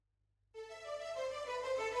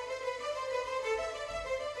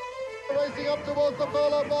racing up towards the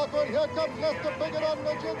furlong mark. Here comes Lester Piggott on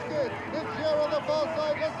Nijinsky. It's here on the far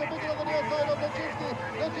side. Lester Piggott on the near side of Nijinsky.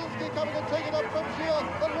 Nijinsky coming and taking up from Shear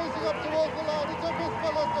and racing up towards the line. It's a miss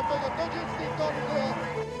for Lester Piggott. Nijinsky's gone clear.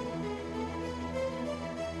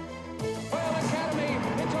 Royal Academy,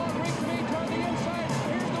 it's on Rigby toward the inside.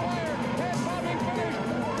 Here's the wire. Head bobbing finish.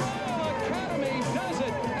 Royal Academy does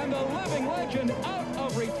it. And the living legend out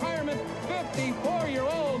of retirement,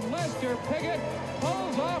 54-year-old Lester Piggott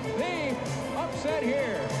pulls off the upset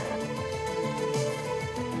here.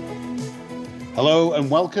 Hello and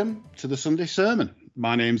welcome to the Sunday Sermon.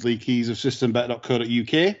 My name's Lee Keys of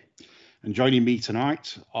systembet.co.uk, and joining me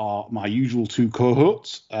tonight are my usual two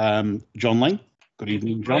co-hosts, John Lane. Good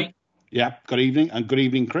evening, John. Right. Yeah, good evening, and good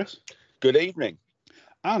evening, Chris. Good evening.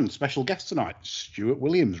 And special guest tonight, Stuart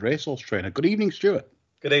Williams, racehorse trainer. Good evening, Stuart.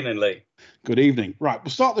 Good evening, Lee. Good evening. Right,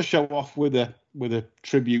 we'll start the show off with a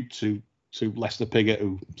tribute to Lester Piggott,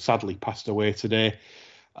 who sadly passed away today.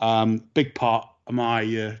 Big part of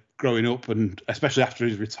my growing up, and especially after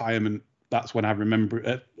his retirement, that's when I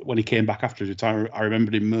remember when he came back after his retirement. I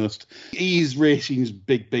remembered him most. He's racing's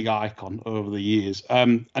big icon over the years,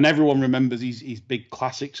 and everyone remembers his big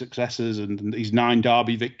classic successes and his 9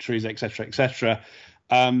 Derby victories, etc.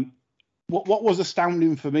 What was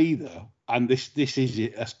astounding for me though, and this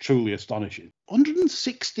is truly astonishing: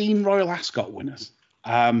 116 Royal Ascot winners,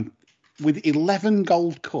 with 11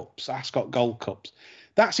 Gold Cups, Ascot Gold Cups.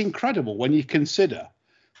 That's incredible when you consider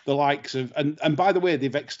the likes of, and by the way,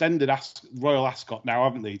 they've extended Royal Ascot now,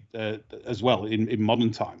 haven't they, as well in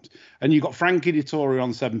modern times. And you've got Frankie Dettori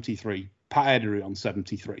on 73, Pat Edery on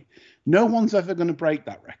 73. No one's ever going to break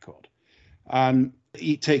that record. And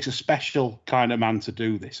it takes a special kind of man to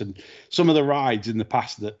do this. And some of the rides in the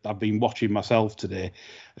past that I've been watching myself today,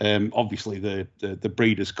 obviously the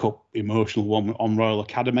Breeders' Cup emotional one on Royal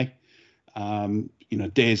Academy,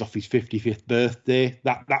 days off his 55th birthday,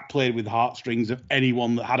 that played with the heartstrings of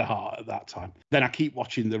anyone that had a heart at that time. Then I keep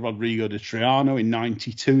watching the Rodrigo de Triano in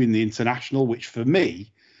 92 in the International, which for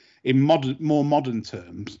me, in more modern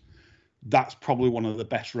terms, that's probably one of the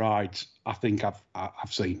best rides I think I've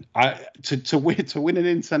seen. To win an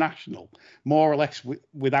International, more or less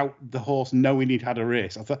without the horse knowing he'd had a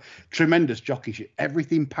race. I thought tremendous jockeyship,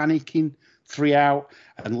 everything panicking, 3 out,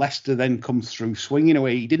 and Leicester then comes through swinging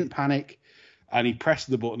away. He didn't panic, and he pressed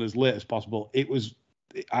the button as late as possible.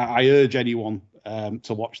 I urge anyone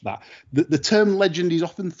to watch that. The term legend is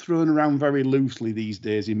often thrown around very loosely these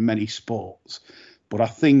days in many sports, but I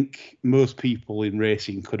think most people in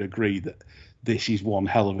racing could agree that this is one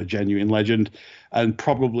hell of a genuine legend, and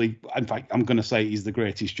probably, in fact, I'm going to say he's the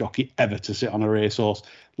greatest jockey ever to sit on a racehorse.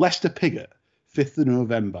 Lester Piggott, 5th of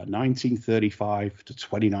November, 1935 to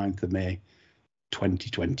 29th of May,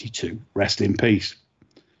 2022. Rest in peace.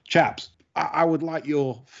 Chaps, I would like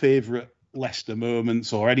your favourite Leicester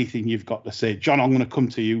moments or anything you've got to say. John, I'm going to come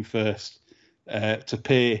to you first to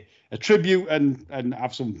pay a tribute and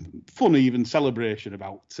have some fun, even celebration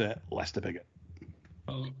about Lester Piggott.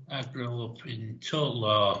 Well, I grew up in total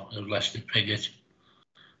awe of Lester Piggott.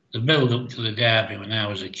 The build-up to the Derby when I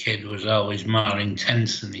was a kid was always more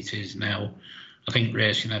intense than it is now. I think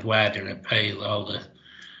racing had wider appeal, all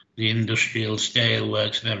the industrial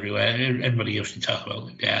steelworks and everywhere. Everybody used to talk about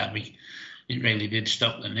the Derby. It really did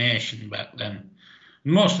stop the nation back then.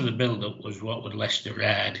 Most of the build-up was what would Leicester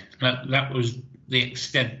ride. That was the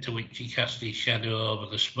extent to which he cast his shadow over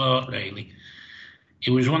the sport, really.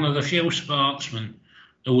 He was one of the few sportsmen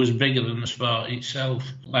who was bigger than the sport itself,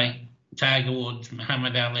 like Tiger Woods,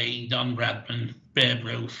 Muhammad Ali, Don Bradman, Babe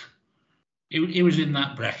Ruth. He was in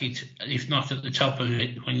that bracket, if not at the top of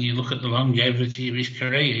it, when you look at the longevity of his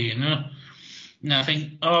career, And I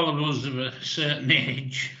think all of us of a certain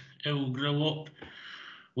age who grew up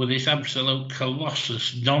with this absolute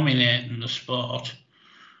colossus dominating the sport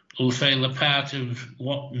will feel a part of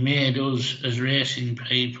what made us as racing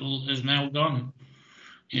people has now gone.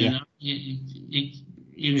 You know, he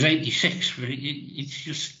was 86, but it's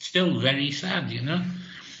just still very sad,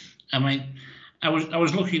 I mean, I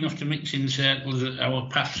was lucky enough to mix in circles that our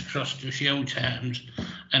paths crossed a few times,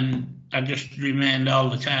 and I just remained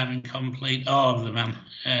all the time in complete awe of the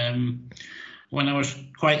man. When I was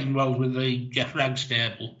quite involved with the Jeff Ragg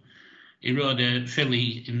stable, he rode a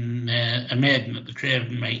filly in a maiden at the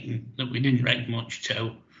Craven meeting that we didn't rake much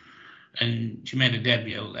to, and she made a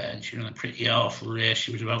debut there. She ran a pretty awful race.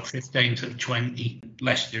 She was about 15th of 20.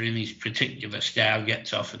 Lester, in his particular style,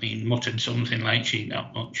 gets off and he muttered something like "she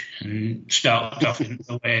not much" and stalked off into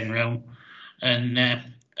the weighing room. And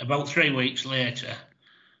about 3 weeks later,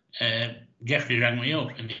 Geoffrey rang me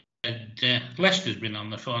up and he said, Lester's been on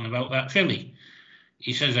the phone about that filly.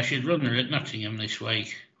 He says I should run her at Nottingham this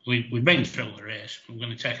week. we've been through the race. We're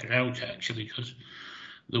going to take her out, actually, because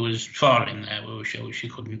there was 4 in there we were sure she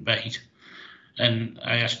couldn't beat. And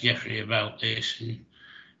I asked Jeffrey about this, and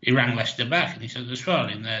he rang Leicester back, and he said, there's 4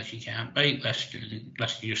 in there, she can't beat Leicester. And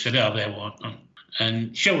Leicester just said, oh, they won't none.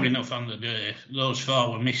 And sure enough, on the day, those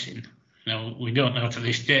 4 were missing. Now, we don't know to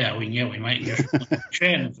this day how we knew. We might just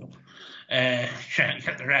train them, trying to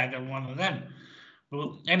get the ride on one of them.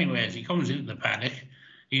 But anyways, he comes into the paddock.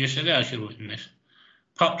 He just said, oh, she'll win this.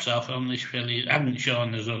 Pops off on this filly. Hadn't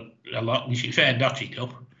shown us a lot, and she fair dotted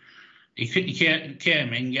up. He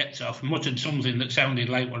came in, gets off, muttered something that sounded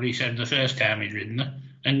like what he said the first time he'd ridden her,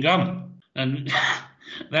 and gone. And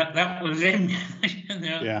that was him. You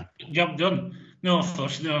know, yeah. Job done. No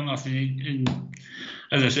fuss, no nothing. And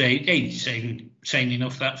as I say, he'd seen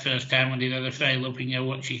enough that first time when he'd had a fail up, and you know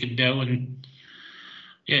what she could do. And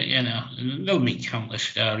yeah, you know, there'll be countless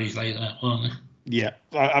stories like that, won't there? Yeah,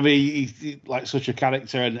 I mean, he's like such a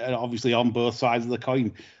character, and obviously on both sides of the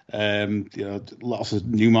coin. You know, lots of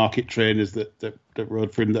Newmarket trainers that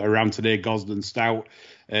rode for him that are around today, Gosden Stout,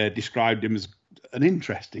 described him as an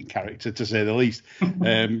interesting character, to say the least.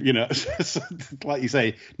 You know, like you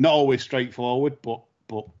say, not always straightforward, but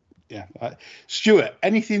yeah. Stuart,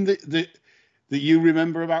 anything that you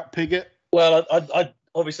remember about Piggott? Well, I'd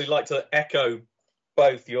obviously like to echo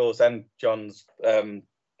both yours and John's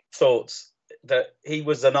thoughts, that he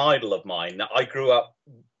was an idol of mine. I grew up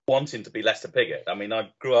wanting to be Lester Piggott. I mean,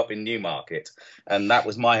 I grew up in Newmarket, and that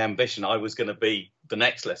was my ambition. I was going to be the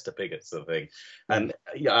next Lester Piggott sort of thing. And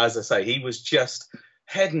yeah, as I say, he was just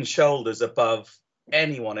head and shoulders above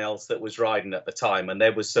anyone else that was riding at the time. And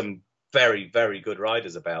there was some very, very good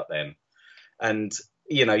riders about then. And,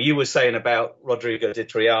 you know, you were saying about Rodrigo Di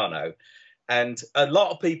Triano, and a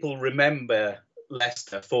lot of people remember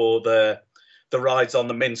Lester for the rides on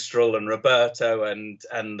the Minstrel and Roberto and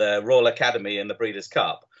the Royal Academy and the Breeders'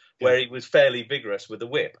 Cup, where he was fairly vigorous with the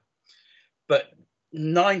whip. But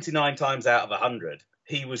 99 times out of 100,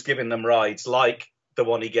 he was giving them rides like the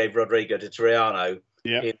one he gave Rodrigo Di Triano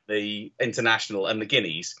in the International and the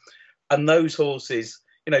Guineas. And those horses,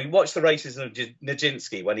 you know, you watch the races of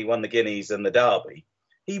Nijinsky when he won the Guineas and the Derby,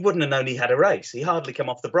 he wouldn't have known he had a race. He hardly come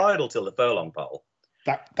off the bridle till the furlong pole.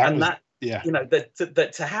 You know,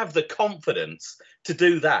 that to have the confidence to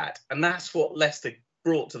do that, and that's what Leicester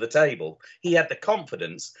brought to the table. He had the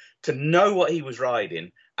confidence to know what he was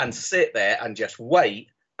riding and sit there and just wait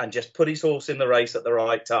and just put his horse in the race at the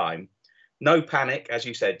right time. No panic, as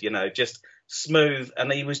you said, you know, just smooth.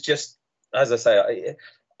 And he was just, as I say,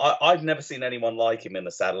 I've never seen anyone like him in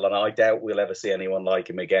the saddle, and I doubt we'll ever see anyone like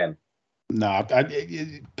him again. No,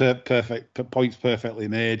 perfect points, perfectly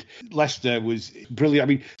made. Leicester was brilliant. I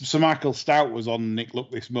mean, Sir Michael Stout was on Nick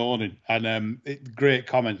Luck this morning, and great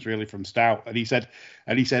comments really from Stout. And he said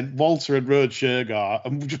Walter had rode Shergar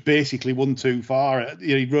and just basically won too far.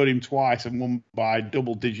 You know, he rode him twice and won by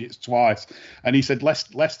double digits twice. And he said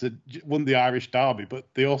Leicester won the Irish Derby, but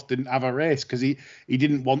the horse didn't have a race because he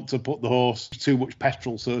didn't want to put the horse too much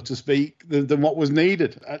petrol, so to speak, than what was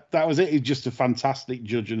needed. That was it. He's just a fantastic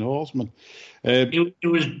judge and horseman. It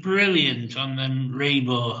was brilliant on them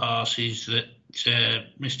Rebo horses that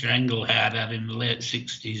Mr. Engelhard had in the late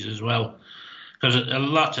 60s as well, because a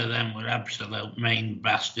lot of them were absolute mean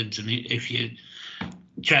bastards, and if you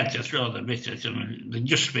tried to throw the bit at them, they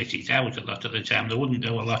just spit it out a lot of the time. They wouldn't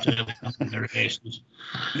do a lot of it in the races.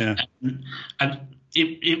 Yeah. And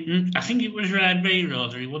I think it was Rye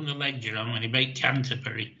Road he won the Ledger on when he beat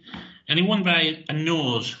Canterbury, and he won by a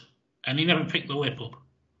nose, and he never picked the whip up.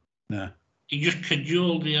 No. He just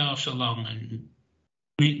cajoled the horse along, and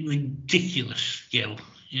ridiculous skill,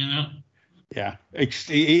 you know. Yeah, I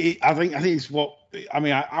think it's what I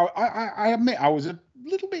mean. I admit I was a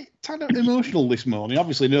little bit kind of emotional this morning.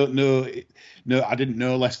 Obviously, no, I didn't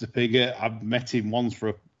know Lester Piggott. I've met him once for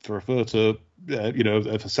a photo, you know, for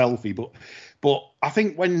a selfie. But I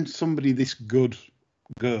think when somebody this good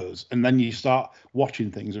goes, and then you start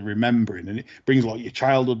watching things and remembering, and it brings a lot of your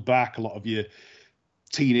childhood back, a lot of your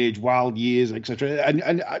teenage wild years, etc.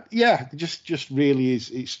 And yeah, just really is.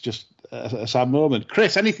 It's just a sad moment.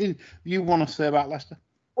 Chris, anything you want to say about Leicester?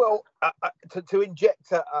 Well, to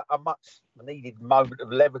inject a much needed moment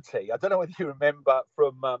of levity, I don't know whether you remember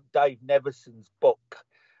from Dave Neverson's book.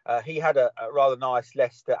 He had a rather nice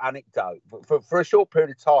Leicester anecdote. For a short period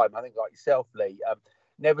of time, I think, like yourself, Lee,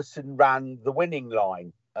 Neveson ran the winning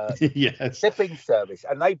line, yes, shipping service,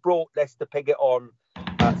 and they brought Lester Piggott on,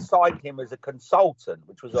 signed him as a consultant,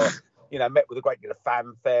 which was met with a great deal of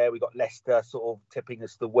fanfare. We got Leicester sort of tipping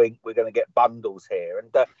us the wink. We're going to get bundles here.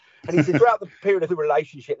 And he said throughout the period of the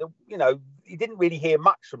relationship, he didn't really hear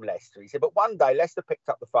much from Leicester. He said, but one day Leicester picked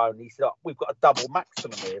up the phone and he said, we've got a double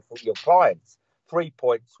maximum here for your clients. 3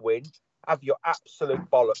 points win. Have your absolute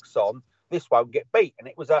bollocks on. This won't get beat. And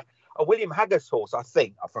it was a William Haggis horse, I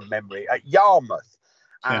think, from memory, at Yarmouth.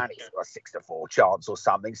 And it's got a 6-4 chance or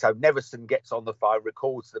something. So Neverson gets on the phone,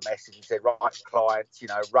 records the message and said, right, clients,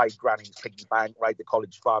 raid Granny's piggy bank, raid the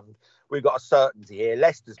college fund. We've got a certainty here.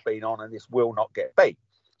 Leicester's been on and this will not get beat.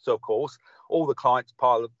 So, of course, all the clients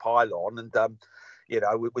pile on and,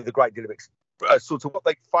 with a great deal of sort of what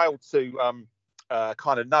they failed to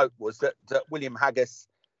kind of note was that William Haggis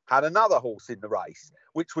had another horse in the race,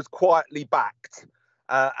 which was quietly backed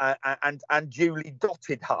and duly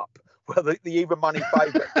dotted up. Well, the even money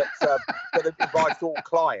favourite that invites all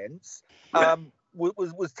clients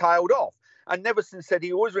was tailed off. And Neverson said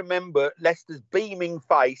he always remembered Leicester's beaming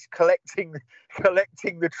face collecting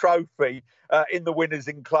the trophy in the winner's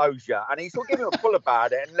enclosure. And he sort of gave him a pull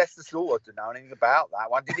about it. And Leicester said, I don't know anything about that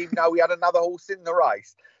one. Didn't even know we had another horse in the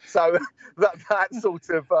race. So that sort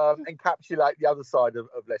of encapsulate the other side of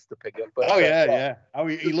Leicester Piggott. But, yeah. Oh,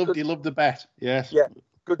 he loved the bet. Yes. Yeah.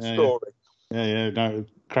 Good story. Yeah. No,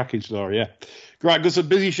 cracking story. Yeah. Right. It's a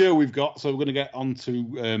busy show we've got, so we're going to get on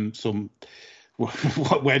to some.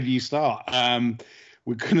 Where do you start?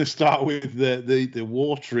 We're going to start with the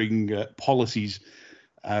watering policies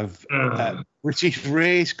of British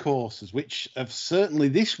race courses, which have certainly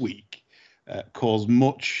this week caused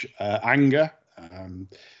much anger,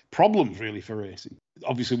 problems really for racing.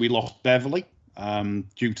 Obviously, we lost Beverley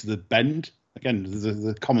due to the bend. Again,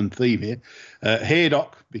 the common theme here.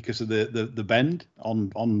 Haydock because of the bend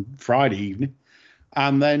on Friday evening,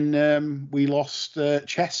 and then we lost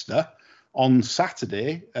Chester on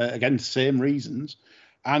Saturday, again, same reasons.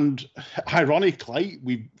 And ironically,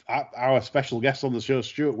 our special guest on the show,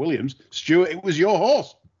 Stuart Williams. Stuart, it was your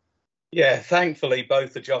horse. Yeah, thankfully,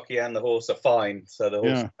 both the jockey and the horse are fine. So the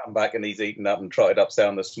horse come back and he's eaten up and trotted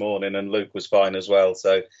upstairs this morning, and Luke was fine as well.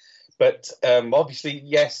 So, but obviously,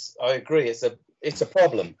 yes, I agree. It's a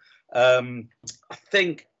problem. I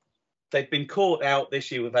think they've been caught out this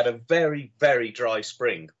year. We've had a very, very dry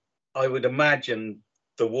spring. I would imagine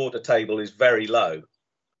the water table is very low.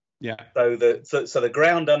 Yeah. So the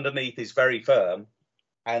ground underneath is very firm,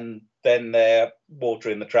 and then they're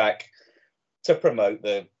watering the track to promote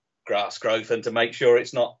the grass growth and to make sure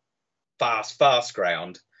it's not fast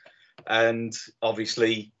ground. And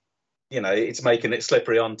obviously, it's making it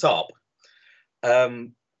slippery on top.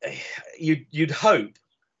 You'd hope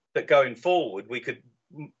that going forward we could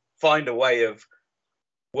find a way of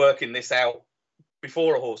working this out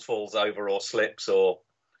before a horse falls over or slips, or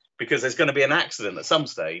because there's going to be an accident at some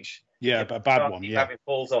stage. Yeah, but a bad one. Yeah, having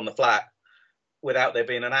falls on the flat without there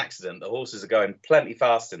being an accident. The horses are going plenty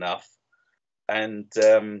fast enough, and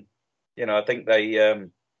I think they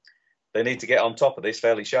need to get on top of this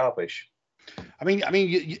fairly sharpish. I mean,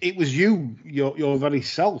 it was your very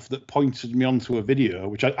self that pointed me onto a video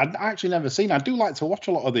which I'd actually never seen. I do like to watch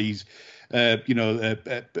a lot of these,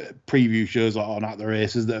 preview shows on at the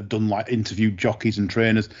races that have done like interviewed jockeys and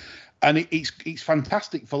trainers, and it's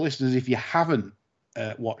fantastic for listeners if you haven't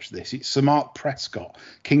watched this. It's Sir Mark Prescott,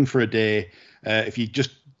 King for a Day. If you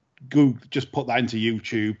just put that into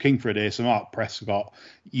YouTube, King for a Day, Sir Mark Prescott,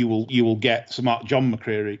 you will get John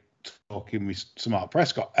McCreary talking with Sir Mark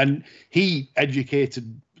Prescott, and he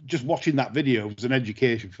educated. Just watching that video was an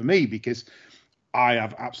education for me because I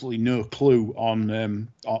have absolutely no clue on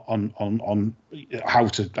how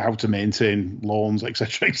to maintain lawns,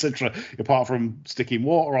 etc., apart from sticking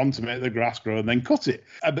water on to make the grass grow and then cut it.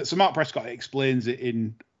 But Sir Mark Prescott explains it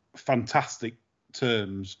in fantastic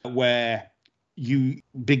terms where you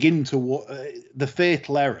begin to the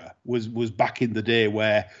fatal error was back in the day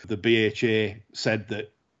where the BHA said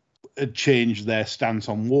that had changed their stance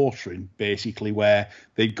on watering, basically, where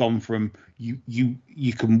they'd gone from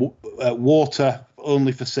you can water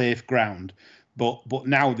only for safe ground, but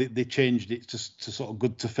now they changed it to sort of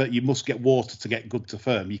good to firm. You must get water to get good to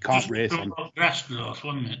firm. You can't race on grass growth,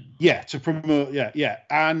 wasn't it? Yeah, to promote. Yeah,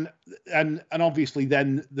 and obviously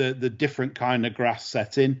then the different kind of grass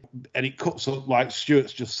set in, and it cuts up like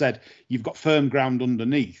Stuart's just said. You've got firm ground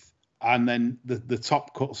underneath, and then the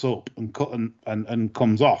top cuts up and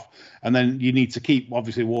comes off, and then you need to keep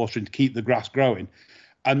obviously watering to keep the grass growing.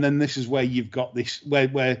 And then this is where you've got this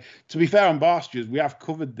where to be fair on pastures, we have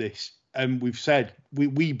covered this and we've said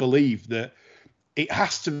we believe that it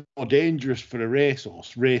has to be more dangerous for a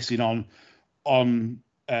racehorse racing on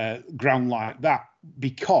ground like that,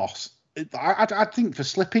 because I think for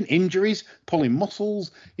slipping, injuries, pulling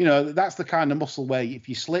muscles, that's the kind of muscle where if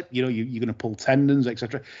you slip, you're going to pull tendons,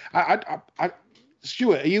 etc.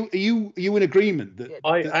 Stuart, are you in agreement that?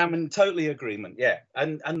 I am in totally agreement. Yeah,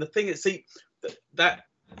 and the thing is, see, that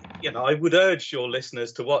I would urge your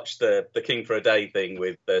listeners to watch the King for a Day thing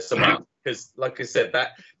with Samar, because, like I said,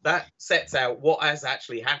 that sets out what has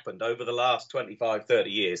actually happened over the last 25, 30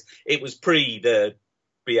 years. It was pre the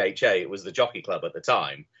BHA, it was the Jockey Club at the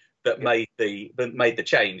time that made the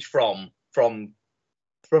change from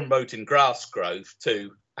promoting grass growth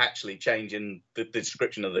to actually changing the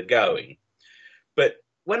description of the going. But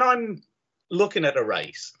when I'm looking at a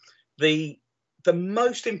race, the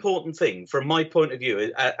most important thing from my point of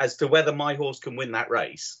view as to whether my horse can win that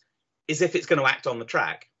race is if it's going to act on the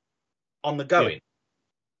track, on the going,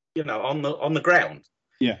 on the ground.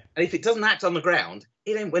 Yeah. And if it doesn't act on the ground,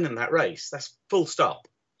 it ain't winning that race. That's full stop.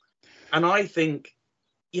 And I think,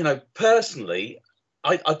 personally,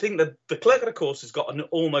 I think that the clerk of the course has got an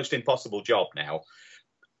almost impossible job now.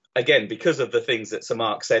 Again, because of the things that Sir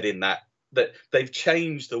Mark said in that they've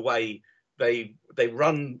changed the way they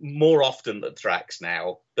run more often at tracks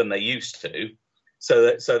now than they used to.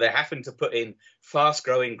 So they're having to put in fast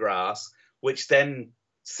growing grass, which then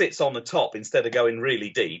sits on the top instead of going really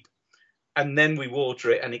deep. And then we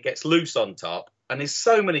water it and it gets loose on top. And there's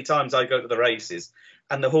so many times I go to the races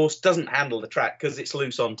and the horse doesn't handle the track because it's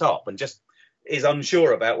loose on top and just is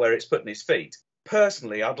unsure about where it's putting his feet.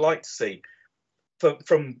 Personally, I'd like to see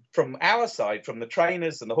from our side, from the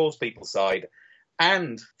trainers and the horse people side,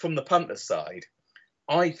 and from the punter side,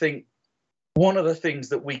 I think one of the things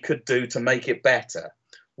that we could do to make it better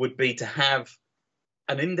would be to have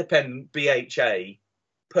an independent BHA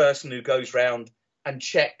person who goes round and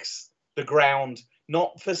checks the ground,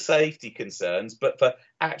 not for safety concerns, but for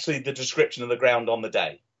actually the description of the ground on the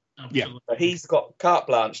day. Absolutely. So he's got carte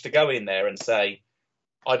blanche to go in there and say,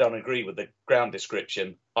 I don't agree with the ground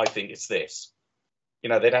description. I think it's this.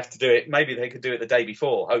 They'd have to do it. Maybe they could do it the day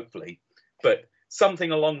before, hopefully, but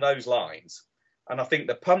something along those lines. And I think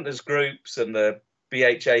the punters groups and the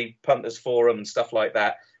BHA punters forum and stuff like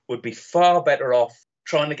that would be far better off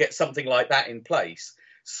trying to get something like that in place.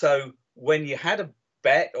 So when you had a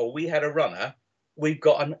bet or we had a runner, we've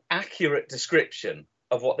got an accurate description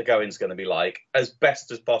of what the going's going to be like as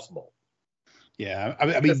best as possible. Yeah,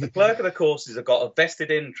 because the clerk of the courses have got a vested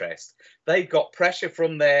interest. They've got pressure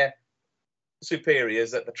from their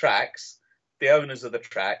superiors at the tracks, the owners of the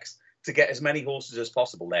tracks, to get as many horses as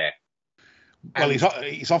possible there. Well,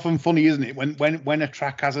 it's often funny, isn't it, when a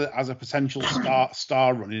track has a potential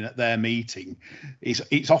star running at their meeting,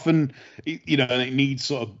 it's often it needs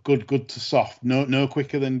sort of good to soft, no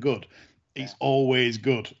quicker than good. It's always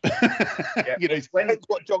good. Yeah. It's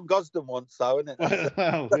what John Gosden wants, though, isn't it?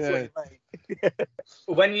 Well, That's yeah.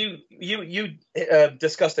 what you mean. When you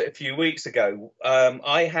discussed it a few weeks ago,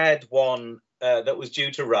 I had one that was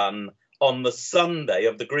due to run on the Sunday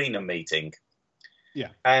of the Greenham meeting. Yeah.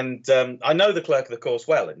 And I know the clerk of the course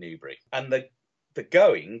well at Newbury. And the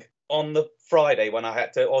going on the Friday when I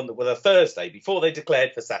had to, the Thursday, before they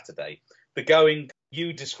declared for Saturday, the going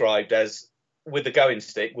you described as with the going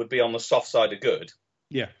stick would be on the soft side of good.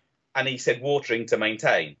 Yeah. And he said watering to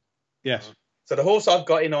maintain. Yes. So the horse I've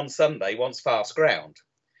got in on Sunday wants fast ground.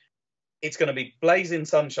 It's going to be blazing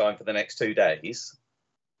sunshine for the next 2 days.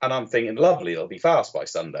 And I'm thinking, lovely, it'll be fast by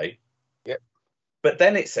Sunday. Yep. But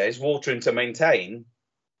then it says watering to maintain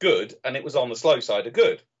good, and it was on the slow side of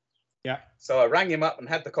good. Yeah. So I rang him up and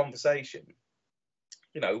had the conversation.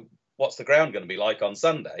 What's the ground going to be like on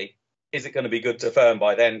Sunday? Is it going to be good to firm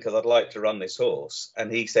by then? Because I'd like to run this horse.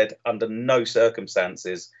 And he said, under no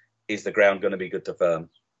circumstances is the ground going to be good to firm.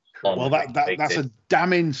 Well, that's a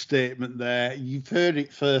damning statement there. You've heard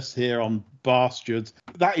it first here on Bastards.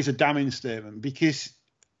 That is a damning statement because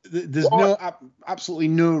there's absolutely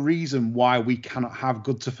no reason why we cannot have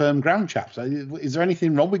good to firm ground, chaps. Is there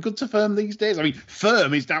anything wrong with good to firm these days? I mean,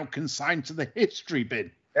 firm is now consigned to the history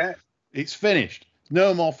bin. Yeah. It's finished.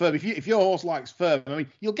 No more firm. If your horse likes firm, I mean,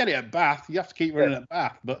 you'll get it at Bath. You have to keep running at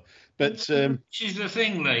Bath. But Which is the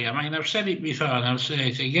thing, Lee. I mean, I've said it before and I'll say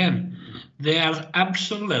it again. They have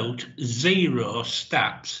absolute zero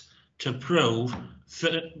stats to prove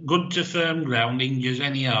good to firm ground injures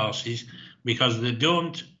any horses because they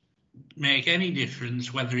don't make any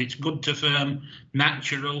difference whether it's good to firm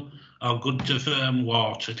natural or good to firm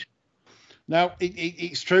watered. No,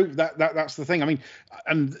 it's true. That's the thing. I mean,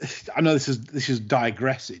 and I know this is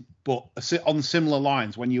digressing, but on similar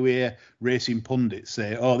lines, when you hear racing pundits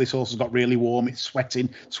say, "Oh, this horse has got really warm. It's sweating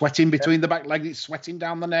between the back legs. It's sweating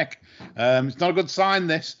down the neck. It's not a good sign."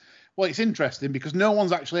 This. Well, it's interesting because no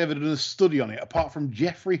one's actually ever done a study on it apart from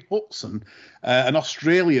Jeffrey Hudson, an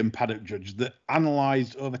Australian paddock judge that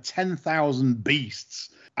analysed over 10,000 beasts,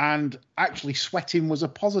 and actually sweating was a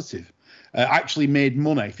positive. Actually made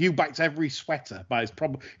money. If you backed every sweater, but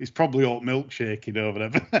it's probably all milkshaking over there.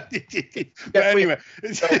 But anyway,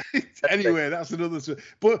 that's another.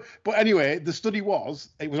 But anyway, the study was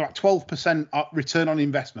about 12% return on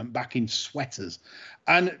investment back in sweaters.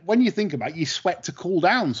 And when you think about it, you sweat to cool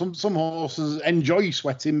down. Some horses enjoy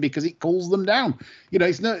sweating because it cools them down. You know,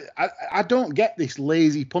 it's not. I don't get this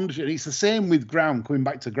lazy punishment. It's the same with ground. Coming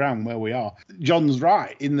back to ground where we are, John's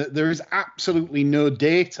right in that there is absolutely no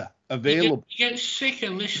data available. You get sick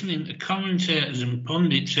of listening to commentators and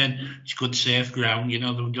pundits saying it's good safe ground, you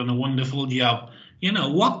know, they've done a wonderful job. You know,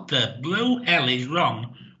 what the blue hell is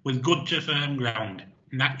wrong with good to firm ground,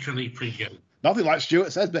 naturally produced? Nothing like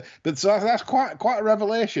Stuart says, but so that's quite a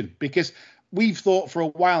revelation, because we've thought for a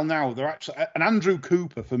while now they're actually, and Andrew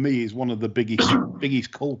Cooper for me is one of the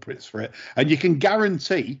biggest culprits for it, and you can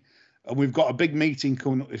guarantee. And we've got a big meeting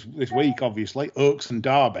coming up this week, obviously, Oaks and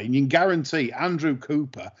Derby, and you can guarantee Andrew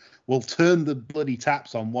Cooper will turn the bloody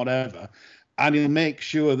taps on whatever, and he'll make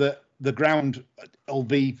sure that the ground will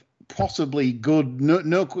be possibly good.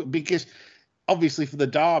 No, because obviously for the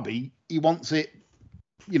Derby, he wants it,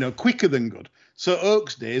 you know, quicker than good. So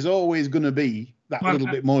Oaks Day is always going to be that little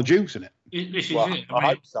bit more juice in it. This is Well, it. I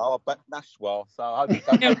hope so. I bet Nash will. So I hope it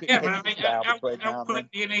don't Yeah, get but pitched down between now how and quick then.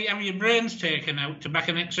 do you need to have your brains taken out to back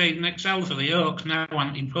an XL for the Oaks now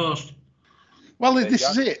wanting post? Well, There you this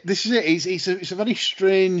go. is it. This is it. It's a very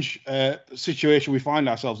strange situation we find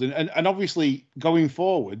ourselves in, and obviously going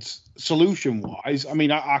forwards, solution wise, I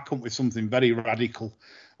mean, I come up with something very radical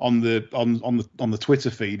on the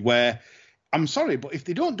Twitter feed where, I'm sorry, but if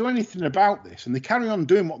they don't do anything about this and they carry on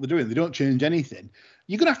doing what they're doing, they don't change anything,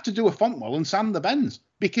 you're going to have to do a Fontwell and sand the bends,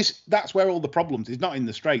 because that's where all the problems is, not in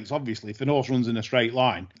the straights. Obviously, if an horse runs in a straight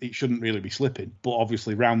line, it shouldn't really be slipping. But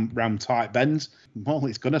obviously, round tight bends, well,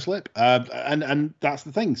 it's going to slip. And that's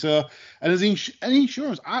the thing. So, and as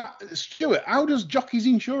insurance, Stuart, how does jockeys'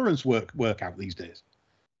 insurance work out these days?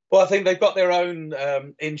 Well, I think they've got their own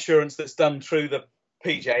insurance that's done through the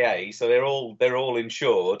PJA, so they're all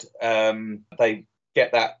insured. They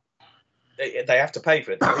get that. They have to pay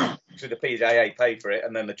for it. So the PJA pay for it,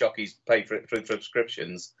 and then the jockeys pay for it through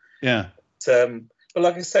subscriptions. Yeah. But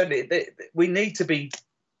like I said, we need to be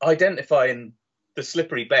identifying the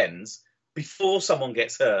slippery bends before someone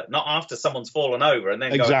gets hurt, not after someone's fallen over and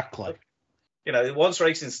then Exactly. You know, once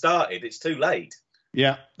racing started, it's too late.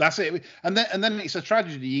 Yeah, that's it. And then it's a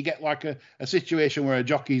tragedy. You get like a situation where a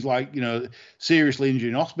jockey's like, you know, seriously injured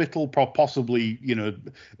in hospital, possibly, you know,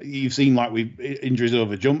 you've seen like with injuries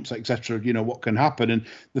over jumps, etc. You know what can happen. And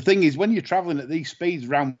the thing is, when you're traveling at these speeds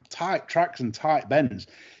around tight tracks and tight bends,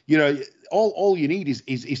 you know, all you need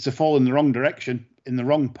is to fall in the wrong direction, in the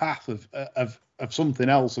wrong path of something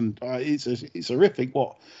else, and it's horrific.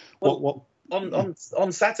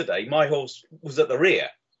 On Saturday, my horse was at the rear.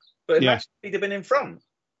 But imagine if he'd have been in front.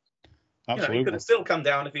 Absolutely. You know, he could have still come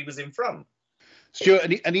down if he was in front. Stuart,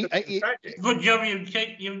 Good job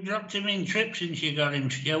you've dropped him in trip since you got him,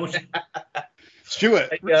 Stuart. Stuart.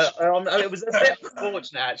 It was a bit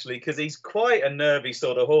unfortunate, actually, because he's quite a nervy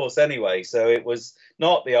sort of horse anyway, so it was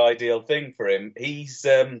not the ideal thing for him. He's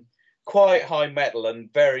quite high mettle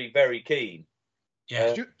and very, very keen.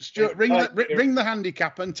 Yeah. Stuart, ring the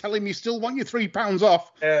handicap and tell him you still want your £3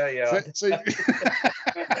 off. Yeah. So,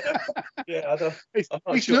 yeah, it's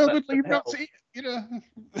no good leaving that, you know.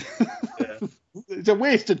 Yeah. It's a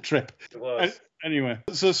wasted trip. It was. Anyway,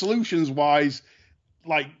 so solutions wise,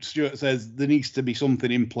 like Stuart says, there needs to be something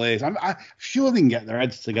in place. I'm sure they can get their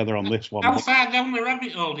heads together on this one. How far down the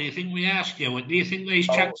rabbit hole do you think we are, Stuart? Do you think these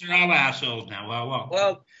tracks are all arseholes now, or what?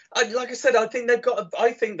 Well, like I said, I think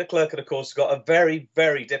the clerk of the course has got a very,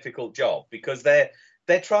 very difficult job, because they're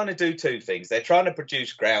trying to do two things. They're trying to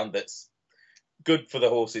produce ground that's good for the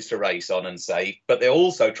horses to race on and safe, but they're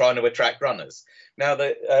also trying to attract runners. Now,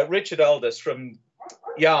 Richard Aldous from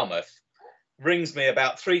Yarmouth rings me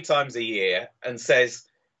about 3 times a year and says,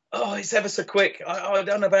 "Oh, it's ever so quick. I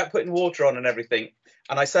don't know about putting water on and everything."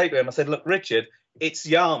 And I say to him, I said, "Look, Richard, it's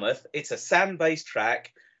Yarmouth. It's a sand-based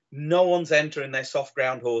track. No one's entering their soft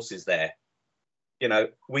ground horses there. You know,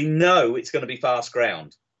 we know it's going to be fast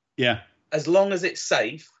ground. Yeah. As long as it's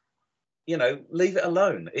safe, you know, leave it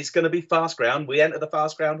alone. It's going to be fast ground. We enter the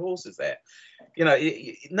fast ground horses there. You know,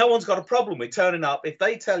 no one's got a problem with turning up. If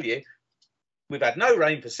they tell you, we've had no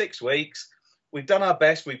rain for 6 weeks, we've done our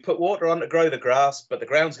best, we've put water on to grow the grass, but the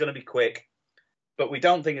ground's going to be quick, but we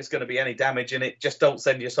don't think it's going to be any damage in it, just don't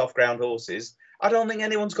send your soft ground horses. I don't think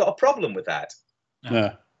anyone's got a problem with that.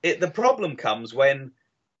 No. the problem comes when,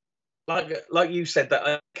 like you said,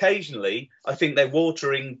 that occasionally I think they're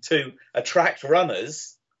watering to attract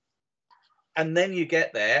runners, and then you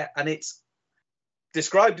get there and it's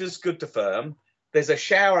described as good to firm. There's a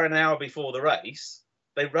shower an hour before the race.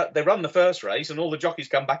 They run the first race, and all the jockeys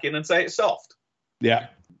come back in and say it's soft. Yeah,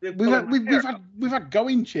 we've had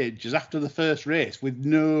going changes after the first race with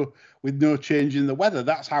no change in the weather.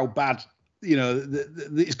 That's how bad, you know,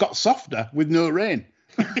 it's got softer with no rain.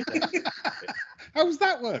 How does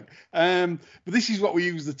that work? But this is what we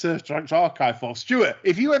use the Turf Tracks archive for. Stuart,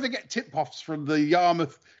 if you ever get tip-offs from the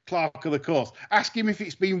Yarmouth clerk of the course, ask him if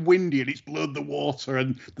it's been windy and it's blurred the water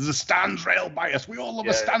and there's a stands rail bias. We all love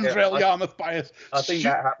a stands rail Yarmouth bias. I think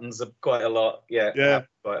that happens quite a lot. Yeah,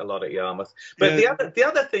 quite a lot at Yarmouth. But the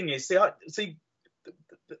other thing is, see,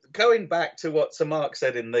 going back to what Sir Mark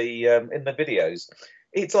said in the videos,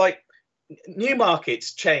 it's like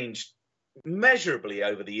Newmarket's changed measurably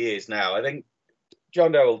over the years now. I think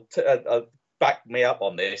John Doe will back me up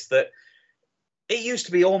on this, that it used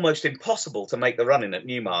to be almost impossible to make the run-in at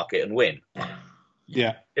Newmarket and win.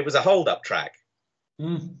 Yeah. It was a hold-up track.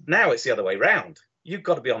 Now it's the other way round. You've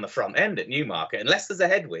got to be on the front end at Newmarket. Unless there's a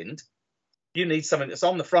headwind, you need something that's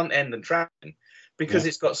on the front end and tracking, because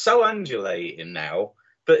it's got so undulating now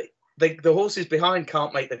that the horses behind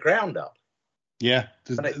can't make the ground up. Yeah.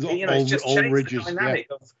 It's just changed ridges, the dynamic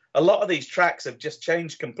of a lot of these tracks have just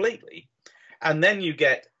changed completely. And then you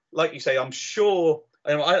get, like you say, I'm sure,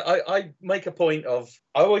 I make a point of,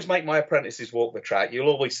 I always make my apprentices walk the track. You'll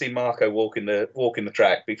always see Marco walking the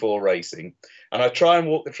track before racing. And I try and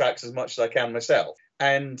walk the tracks as much as I can myself.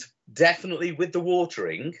 And definitely with the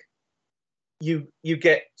watering, you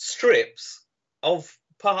get strips of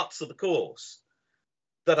parts of the course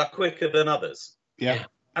that are quicker than others. Yeah.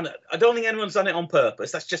 And I don't think anyone's done it on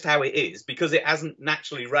purpose. That's just how it is, because it hasn't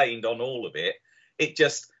naturally rained on all of it. It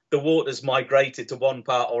just, the water's migrated to one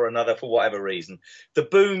part or another for whatever reason. The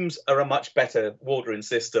booms are a much better watering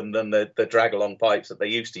system than the drag-along pipes that they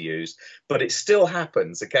used to use, but it still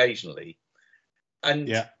happens occasionally. And,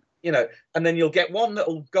 you know, and then you'll get one that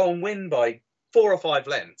will go and win by 4 or 5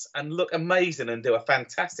 lengths and look amazing and do a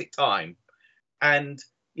fantastic time. And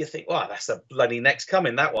you think, wow, that's a bloody next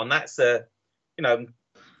coming, that one. That's a, you know,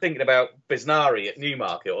 thinking about Bisnari at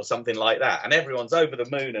Newmarket or something like that. And everyone's over the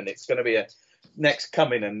moon and it's going to be a next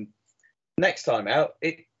coming, and next time out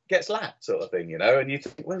it gets lapped, sort of thing, you know. And you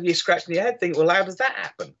think, well, you're scratching your head thinking, well, how does that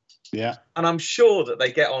happen? Yeah. And I'm sure that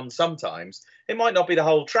they get on sometimes. It might not be the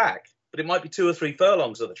whole track, but it might be 2 or 3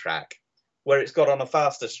 furlongs of the track where it's got on a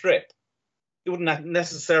faster strip. It wouldn't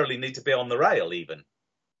necessarily need to be on the rail even.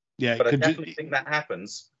 Yeah, but I definitely think that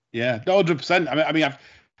happens. Yeah, 100%. I mean,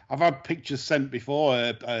 I've had pictures sent before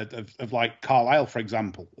of like Carlisle, for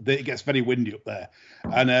example. It gets very windy up there,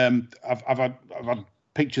 and I've had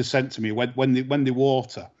pictures sent to me when they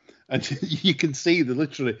water, and you can see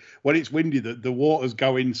literally when it's windy the water's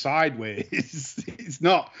going sideways. It's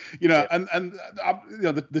not, you know, and you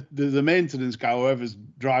know the maintenance guy, whoever's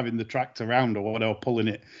driving the tractor around or whatever, pulling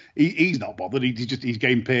it, he's not bothered. He's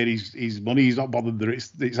getting paid his money. He's not bothered that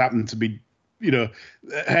it's happened to be. You know,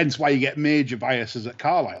 hence why you get major biases at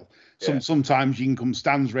Carlisle. Sometimes you can come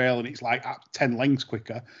stands rail and it's like 10 lengths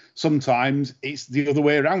quicker. Sometimes it's the other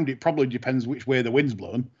way around. It probably depends which way the wind's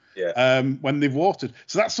blown. When they've watered.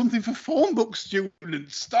 So that's something for phone book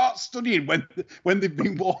students. Start studying when they've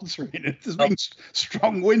been watering. There's been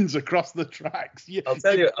strong winds across the tracks. I'll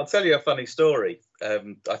tell you a funny story.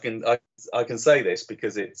 I can say this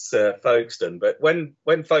because it's Folkestone. But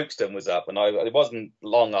when Folkestone was up, and it wasn't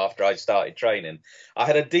long after I started training, I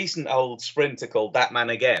had a decent old sprinter called That Man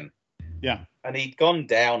Again. Yeah. And he'd gone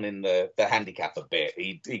down in the handicap a bit.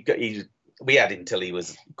 We had him till he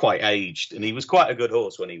was quite aged, and he was quite a good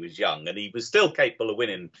horse when he was young, and he was still capable of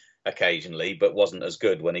winning occasionally, but wasn't as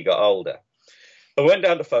good when he got older. I went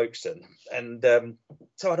down to Folkestone, and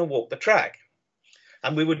so I had to walk the track,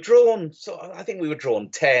 and we were drawn. So I think we were drawn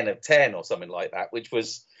 10 of 10 or something like that, which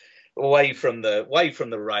was away from the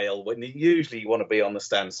rail. When you want to be on the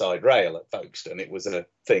stand side rail at Folkestone, it was a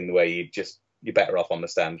thing where you're better off on the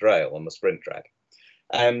stand rail on the sprint track.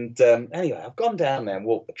 And anyway, I've gone down there and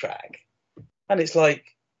walked the track. And it's like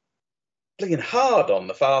bleeding hard on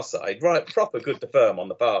the far side, right? Proper good to firm on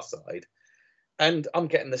the far side. And I'm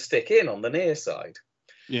getting the stick in on the near side.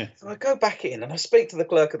 Yeah. So I go back in and I speak to the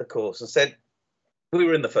clerk of the course and said, we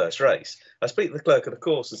were in the first race. I speak to the clerk of the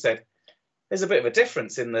course and said, there's a bit of a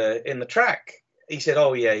difference in the track. He said,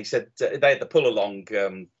 oh, yeah. He said, they had the pull-along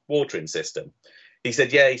watering system. He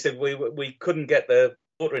said, yeah. He said, we couldn't get the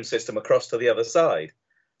watering system across to the other side.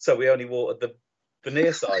 So we only watered the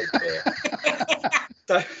near side bit.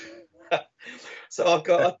 So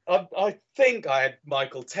I think I had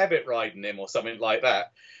Michael Tebbit riding him or something like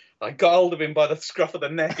that. I got hold of him by the scruff of the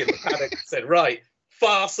neck in the paddock and said, right,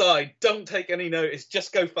 far side, don't take any notice,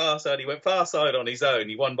 just go far side. He went far side on his own.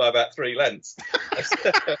 He won by about 3 lengths.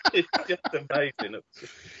 It's just amazing.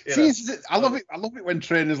 I love it. I love it when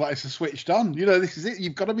trainers like us are switched on. This is it.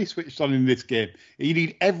 You've got to be switched on in this game. You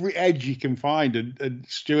need every edge you can find, and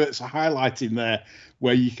Stuart's highlighting there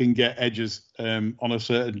where you can get edges on a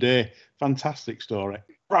certain day. Fantastic story.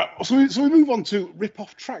 Right, so we move on to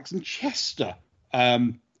rip-off tracks, and Chester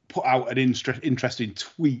put out an interesting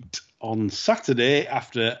tweet on Saturday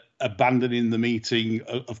after abandoning the meeting,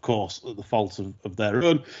 of course, at the fault of their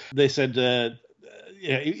own. They said,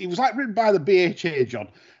 it was like written by the BHA, John.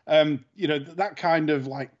 That kind of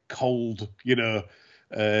like cold,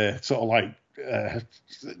 sort of like.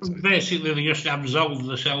 Basically, they just absolved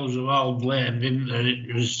themselves of all blame, didn't they?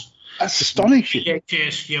 It was astonishing.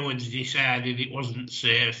 BHA stewards decided it wasn't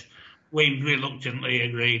safe. We reluctantly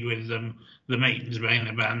agreed with them. The meeting's been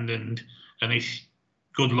abandoned, and it's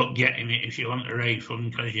good luck getting it if you want a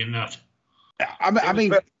refund, because you're not.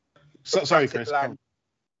 Sorry, Chris.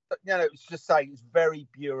 It's just saying it's very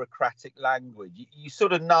bureaucratic language. You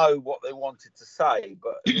sort of know what they wanted to say,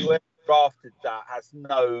 but whoever drafted that has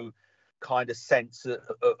no kind of sense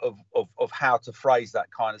of how to phrase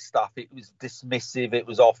that kind of stuff. It was dismissive, it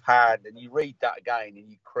was offhand, and you read that again and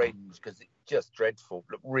you cringe because it's just dreadful.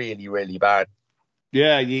 Looked really, really bad.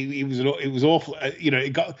 Yeah, it was awful.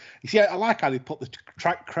 It got. You see, I like how they put the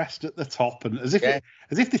track crest at the top, and as if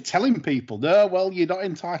they're telling people, no, well, you're not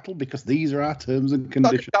entitled because these are our terms and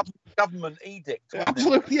conditions. Like a government edict.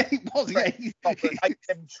 Absolutely, yeah, it was. Yeah,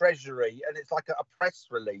 HM Treasury, and it's like a press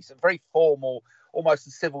release, a very formal, almost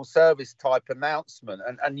a civil service type announcement,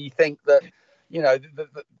 and you think that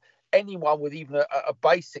anyone with even a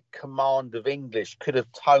basic command of English could have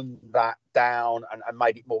toned that down and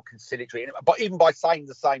made it more conciliatory. But even by saying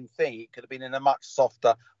the same thing, it could have been in a much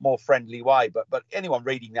softer, more friendly way. But anyone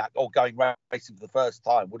reading that or going racing for the first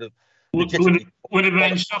time would have been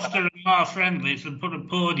softer and more friendly if they put a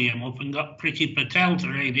podium up and got Priti Patel to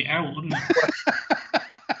read it out, wouldn't it?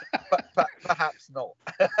 but perhaps not.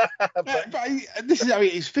 but this is,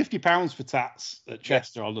 it's £50 for Tats at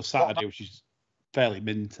Chester on a Saturday, which is fairly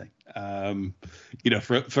minty. Let's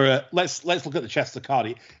look at the Chester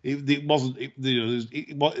card. It wasn't.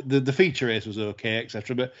 The feature race was okay,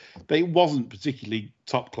 etc. But it wasn't particularly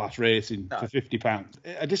top class racing for £50.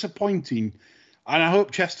 A disappointing. And I hope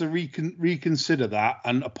Chester reconsider that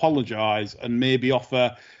and apologise and maybe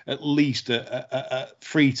offer at least a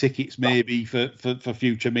free tickets maybe for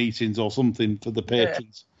future meetings or something for the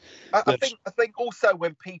patrons. I think also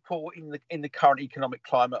when people in the current economic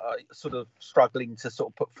climate are sort of struggling to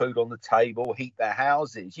sort of put food on the table, heat their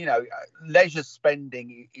houses, leisure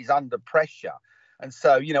spending is under pressure. And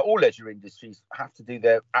so, all leisure industries have to do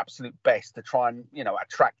their absolute best to try and,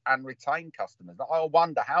 attract and retain customers. Now, I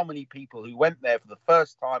wonder how many people who went there for the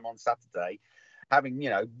first time on Saturday, having,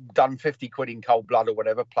 done 50 quid in cold blood or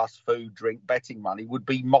whatever, plus food, drink, betting money, would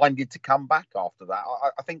be minded to come back after that.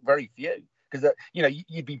 I think very few. Because,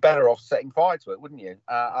 you'd be better off setting fire to it, wouldn't you?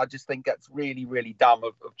 I just think that's really, really dumb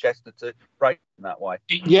of Chester to break in that way.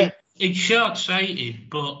 It's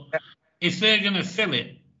short-sighted, but if they're going to fill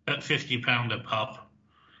it at £50 a pop,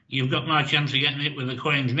 you've got more chance of getting it with the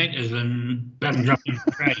Queen's knickers than them dropping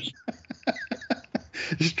the price.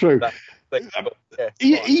 It's true.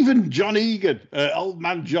 Yeah, even John Egan, old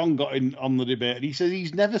man John, got in on the debate, and he said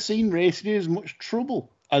he's never seen racing in as much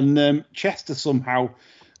trouble. And Chester somehow,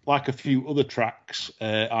 like a few other tracks,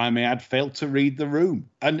 I may add, failed to read the room.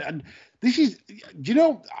 And this is,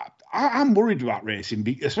 I'm worried about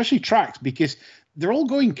racing, especially tracks, because they're all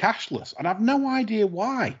going cashless, and I've no idea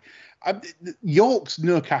why. York's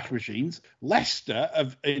no cash machines. Leicester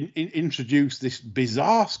have introduced this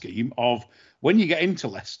bizarre scheme of when you get into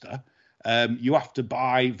Leicester, you have to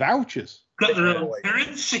buy vouchers. Got their own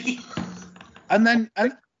currency. And then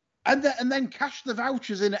cash the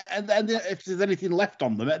vouchers in, and then if there's anything left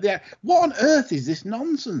on them, what on earth is this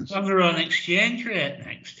nonsense? Have their own exchange rate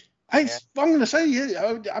next. I'm going to say,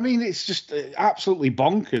 it's just absolutely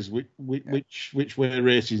bonkers which way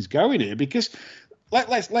racing's going here. Because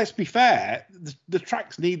let's be fair, the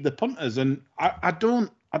tracks need the punters, and I don't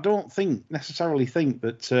necessarily think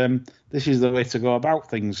that this is the way to go about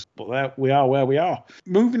things. But we are where we are.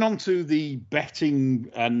 Moving on to the betting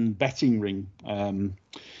ring.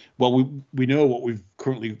 Well, we know what we've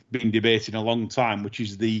currently been debating a long time, which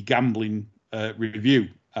is the gambling review.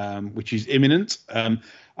 which is imminent.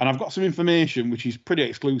 And I've got some information which is pretty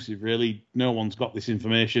exclusive, really. No one's got this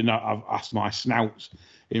information. I've asked my snouts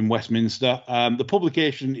in Westminster. The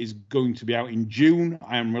publication is going to be out in June.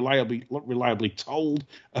 I am reliably told.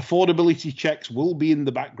 Affordability checks will be in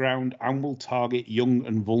the background and will target young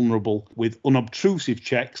and vulnerable with unobtrusive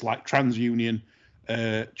checks like TransUnion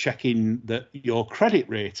checking your credit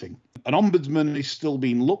rating. An ombudsman is still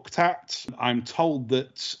being looked at. I'm told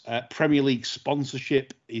that Premier League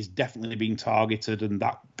sponsorship is definitely being targeted, and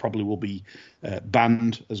that probably will be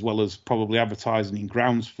banned, as well as probably advertising in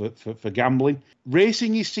grounds for gambling.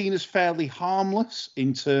 Racing is seen as fairly harmless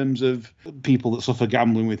in terms of people that suffer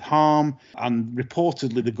gambling with harm, and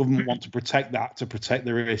reportedly the government want to protect that, to protect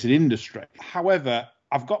the racing industry. However,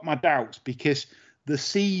 I've got my doubts, because the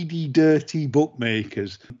seedy, dirty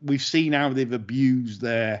bookmakers, we've seen how they've abused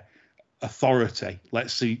their authority,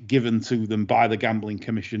 let's see, given to them by the Gambling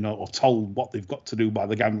Commission, or told what they've got to do by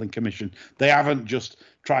the Gambling Commission. They haven't just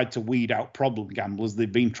tried to weed out problem gamblers.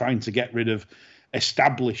 They've been trying to get rid of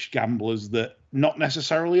established gamblers that not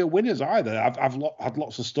necessarily are winners either. I've had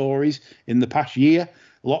lots of stories in the past year,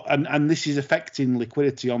 and this is affecting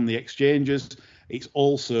liquidity on the exchanges. It's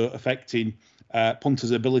also affecting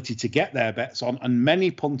punters' ability to get their bets on, and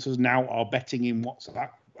many punters now are betting in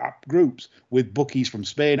WhatsApp groups with bookies from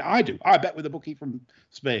Spain. I do. I bet with a bookie from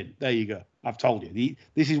Spain. There you go. I've told you.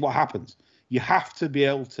 This is what happens. You have to be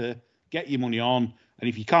able to get your money on, and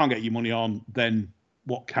if you can't get your money on, then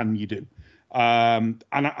what can you do? And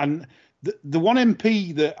the one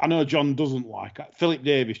MP that I know John doesn't like, Philip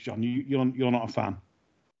Davis. John, you're not a fan.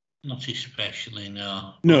 Not especially,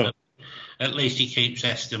 no. No. At least he keeps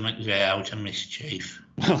Esther McVeigh out of mischief.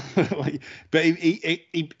 But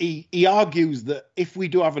he argues that if we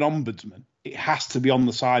do have an ombudsman, it has to be on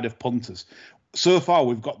the side of punters. So far,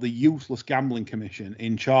 we've got the useless Gambling Commission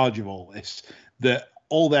in charge of all this, that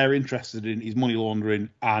all they're interested in is money laundering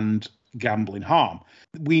and gambling harm.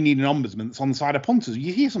 We need an ombudsman that's on the side of punters.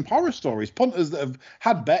 You hear some horror stories. Punters that have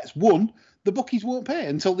had bets, won, the bookies won't pay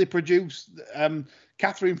until they produce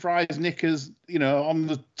Catherine Fry's knickers, on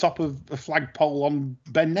the top of a flagpole on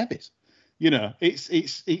Ben Nevis.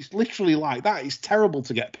 It's literally like that. It's terrible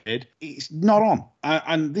to get paid. It's not on.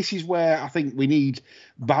 And this is where I think we need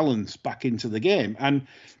balance back into the game. And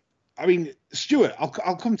I mean, Stuart,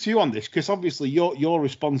 I'll come to you on this, because obviously you're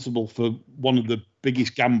responsible for one of the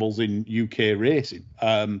biggest gambles in UK racing,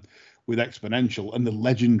 with Exponential and the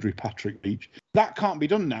legendary Patrick Leach. That can't be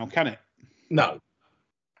done now, can it? No,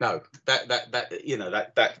 that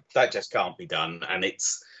just can't be done. And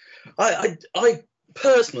it's, I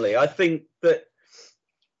personally, I think that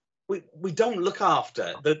we don't look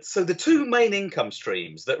after so the two main income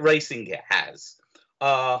streams that racing has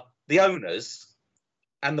are the owners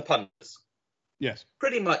and the punters. Yes.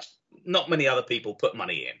 Pretty much not many other people put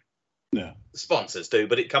money in. No. Sponsors do,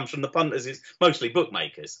 but it comes from the punters. It's mostly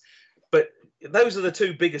bookmakers. But those are the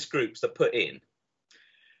two biggest groups that put in.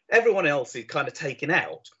 Everyone else is kind of taken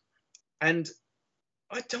out. And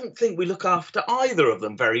I don't think we look after either of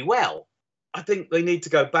them very well. I think they need to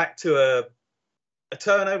go back to a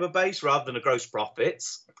turnover base rather than a gross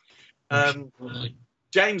profits.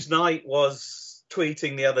 James Knight was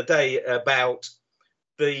tweeting the other day about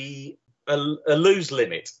a lose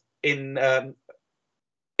limit in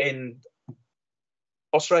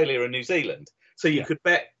Australia and New Zealand. So you could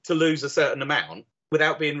bet to lose a certain amount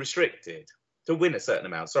without being restricted. To win a certain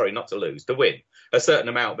amount, sorry, not to lose, to win a certain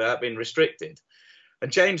amount without being restricted.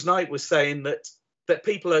 And James Knight was saying that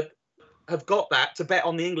people have got that to bet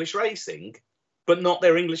on the English racing, but not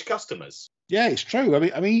their English customers. Yeah, it's true.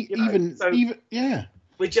 I mean, even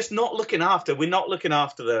we're just not looking after. We're not looking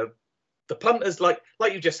after the punters, like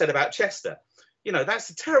you just said about Chester.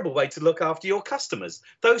 That's a terrible way to look after your customers.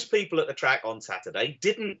 Those people at the track on Saturday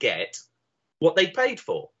didn't get what they paid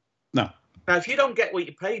for. No. Now, if you don't get what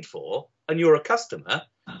you paid for and you're a customer,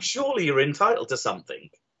 surely you're entitled to something.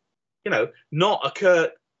 Not a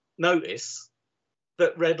curt notice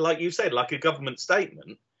that read, like you said, like a government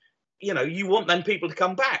statement. You want them people to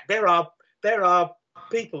come back. There are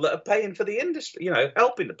people that are paying for the industry,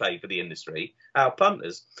 helping to pay for the industry, our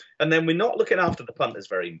punters. And then we're not looking after the punters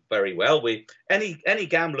very, very well. Any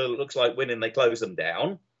gambler that looks like winning, they close them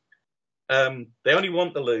down. They only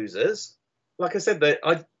want the losers. Like I said,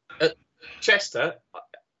 at Chester,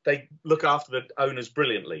 they look after the owners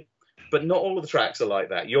brilliantly. But not all of the tracks are like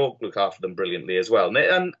that. York look after them brilliantly as well.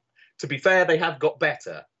 And to be fair, they have got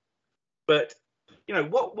better. But,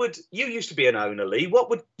 what would... You used to be an owner, Lee. What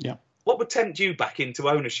would tempt you back into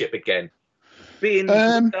ownership again? Being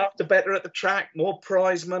looked after better at the track, more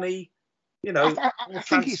prize money, more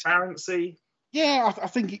transparency? Yeah, I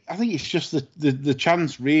think it's just the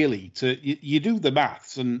chance really to you do the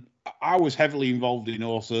maths, and I was heavily involved in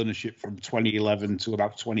horse ownership from 2011 to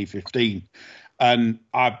about 2015, and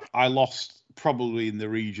I lost probably in the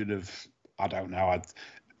region of, I don't know, I'd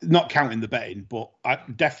not counting the betting, but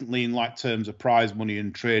definitely in like terms of prize money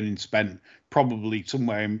and training spent, probably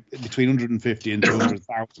somewhere between 150 and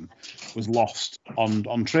 200,000 was lost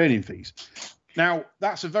on training fees. Now,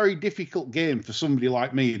 that's a very difficult game for somebody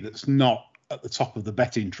like me that's not at the top of the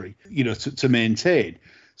betting tree, to maintain.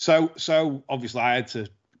 So obviously I had to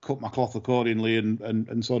cut my cloth accordingly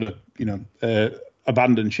and sort of,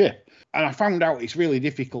 abandon ship. And I found out it's really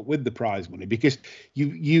difficult with the prize money because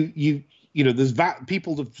there's VAT.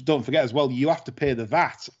 People don't forget as well. You have to pay the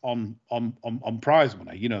VAT on prize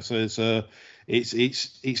money. So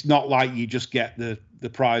it's not like you just get the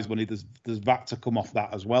prize money. There's VAT to come off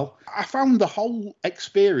that as well. I found the whole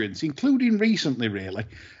experience, including recently, really,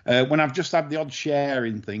 when I've just had the odd share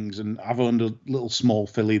in things, and I've owned a little small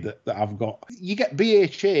filly that I've got. You get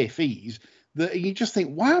BHA fees that you just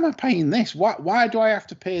think, why am I paying this? Why do I have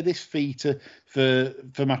to pay this fee for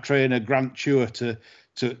my trainer Grant Chua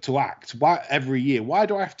to act? Why every year? Why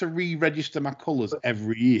do I have to re-register my colours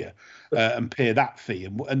every year and pay that fee?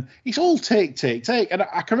 And it's all take. And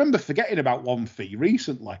I can remember forgetting about one fee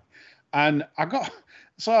recently, and I got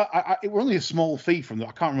it was only a small fee from that.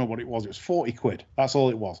 I can't remember what it was. It was 40 quid. That's all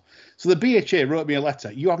it was. So the BHA wrote me a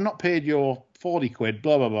letter. You have not paid your 40 quid.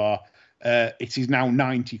 Blah blah blah. It is now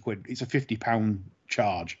 90 quid. It's a £50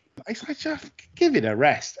 charge. It's like, just give it a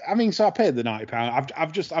rest. I mean, so I paid the £90.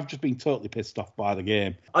 I've just been totally pissed off by the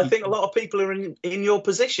game. I think a lot of people are in your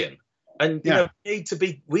position, and we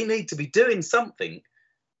need to be doing something,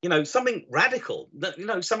 something radical,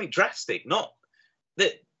 something drastic. Not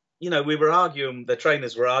that we were arguing. The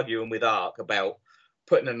trainers were arguing with ARC about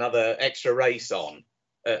putting another extra race on,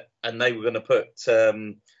 and they were going to put.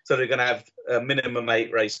 So they're going to have minimum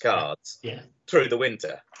 8 race cards through the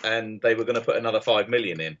winter, and they were going to put another 5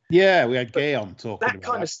 million in. Yeah, we had Gay on talking that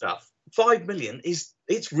about kind of stuff. 5 million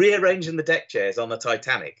it's rearranging the deck chairs on the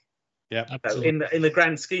Titanic. Yeah, in the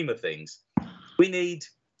grand scheme of things, we need,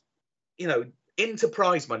 into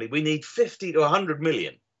prize money, we need 50 to 100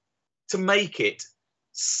 million to make it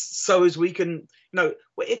so as we can,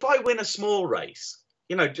 if I win a small race,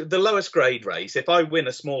 the lowest grade race, if I win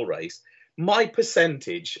a small race, my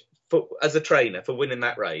percentage as a trainer for winning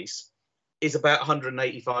that race is about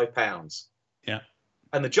 £185. Yeah.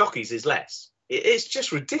 And the jockeys is less. It's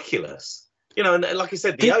just ridiculous. And like I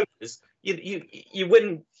said, the owners, you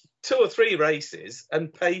win 2 or 3 races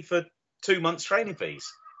and pay for 2 months training fees.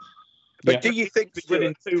 But do you think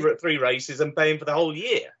winning 2 or 3 races and paying for the whole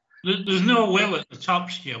year? There's no will at the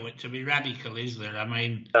top, Stuart, to be radical, is there? I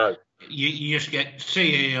mean, no. You just get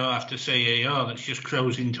CEO after CEO that's just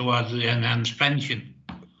cruising towards the enhanced pension.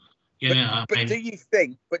 But do you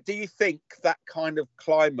think that kind of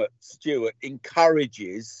climate, Stuart,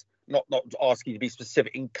 encourages, not asking you to be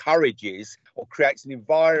specific, encourages or creates an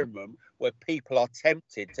environment where people are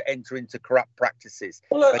tempted to enter into corrupt practices?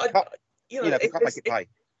 Well, they can't make it pay.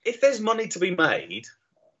 If there's money to be made,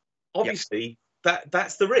 obviously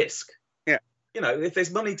that's the risk. Yeah. If there's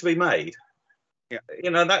money to be made. Yeah.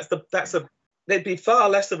 There'd be far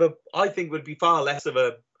less of an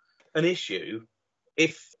issue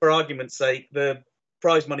if, for argument's sake, the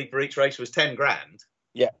prize money for each race was 10 grand.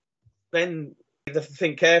 Yeah. Then you have to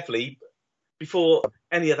think carefully before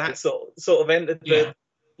any of that sort of entered the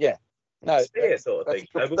sphere sort of thing.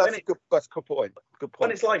 That's a good point.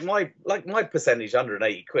 When it's like my percentage,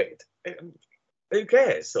 180 quid. Who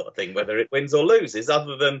cares, sort of thing, whether it wins or loses,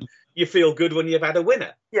 other than you feel good when you've had a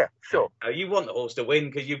winner. Yeah, sure. You want the horse to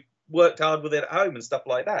win because you've worked hard with it at home and stuff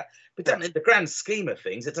like that. But in the grand scheme of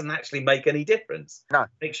things, it doesn't actually make any difference. No. It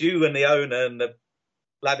makes you and the owner and the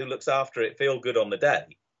lad who looks after it feel good on the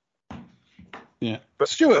day. Yeah. But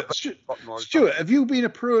Stuart, have you been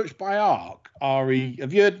approached by ARC, RE?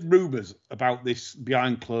 Have you heard rumours about this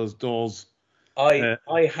behind closed doors? I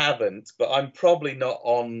haven't, but I'm probably not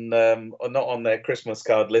on their Christmas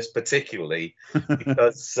card list particularly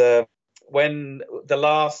because when the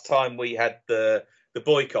last time we had the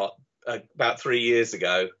boycott about 3 years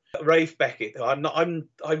ago, Rafe Beckett, I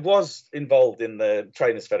was involved in the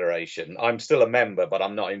Trainers Federation. I'm still a member, but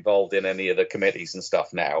I'm not involved in any of the committees and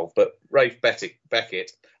stuff now. But Rafe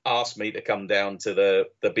Beckett asked me to come down to the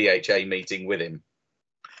BHA meeting with him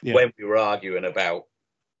when we were arguing about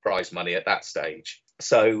prize money at that stage.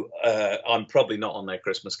 So I'm probably not on their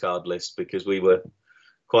Christmas card list because we were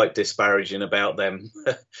quite disparaging about them.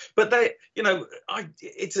 But they,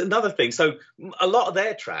 it's another thing. So a lot of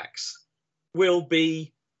their tracks will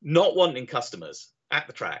be not wanting customers. at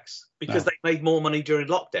the tracks because they made more money during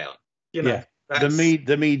lockdown. You know,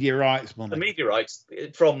 the media rights money. The media rights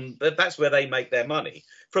that's where they make their money,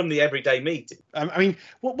 from the everyday meeting. I mean,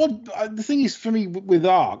 what the thing is for me with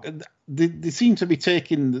ARC, they seem to be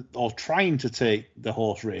taking or trying to take the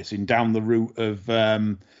horse racing down the route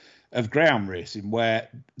of ground racing, where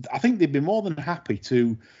I think they'd be more than happy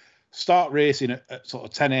to start racing at sort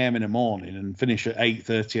of 10 a.m. in the morning and finish at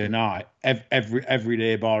 8:30 at night every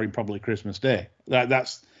day, barring probably Christmas Day.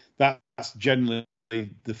 That's generally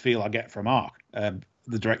the feel I get from ARC,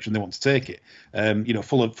 the direction they want to take it. You know,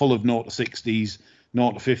 full of 0 to 60s,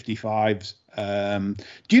 0 to 55s.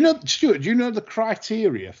 Do you know, Stuart? Do you know the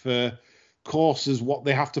criteria for courses, what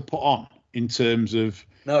they have to put on in terms of?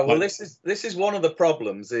 No, well, this is one of the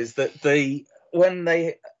problems, is that when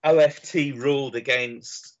they OFT ruled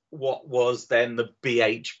against what was then the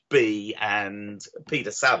BHB and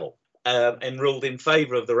Peter Saville, and ruled in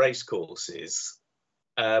favour of the racecourses.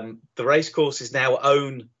 The racecourses now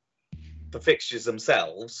own the fixtures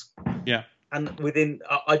themselves. Yeah. And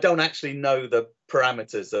I don't actually know the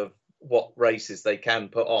parameters of what races they can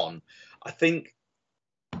put on. I think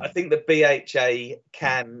the BHA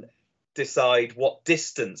can decide what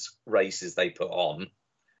distance races they put on,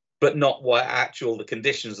 but not what the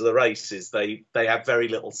conditions of the races. They have very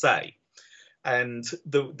little say. And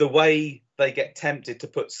the way they get tempted to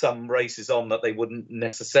put some races on that they wouldn't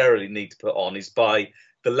necessarily need to put on is by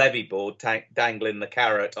the levy board dangling the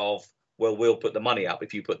carrot of, well, we'll put the money up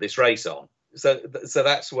if you put this race on. So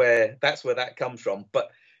that's where that comes from.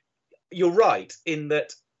 But you're right in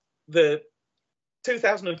that the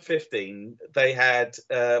 2015 they had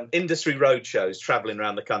industry roadshows travelling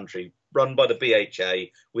around the country, run by the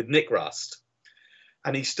BHA with Nick Rust,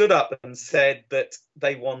 and he stood up and said that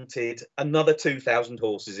they wanted another 2,000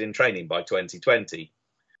 horses in training by 2020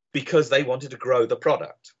 because they wanted to grow the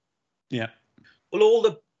product. Yeah.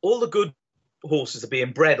 Well, all the good horses are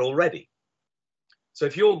being bred already. So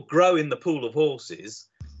if you're growing the pool of horses,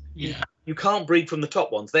 you can't breed from the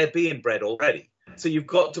top ones. They're being bred already. So you've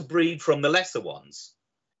got to breed from the lesser ones.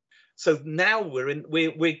 So now we're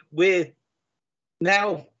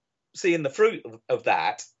now seeing the fruit of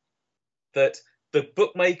that the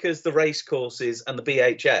bookmakers, the race courses, and the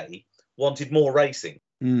BHA wanted more racing,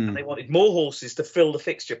 and they wanted more horses to fill the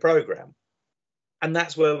fixture program. And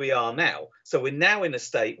that's where we are now. So we're now in a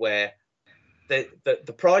state where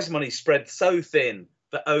the prize money spread so thin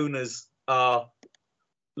that owners are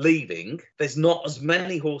leaving. There's not as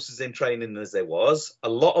many horses in training as there was. A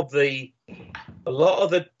lot of the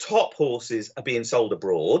top horses are being sold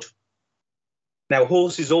abroad. Now,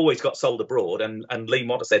 horses always got sold abroad, and Lee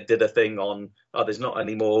Mottershead did a thing on, there's not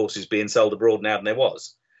any more horses being sold abroad now than there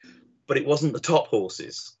was. But it wasn't the top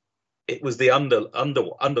horses. It was the under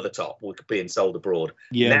the top were being sold abroad.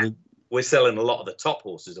 Yeah, now, we're selling a lot of the top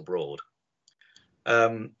horses abroad.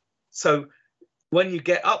 So when you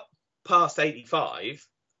get up past 85,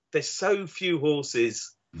 there's so few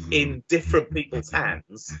horses in different people's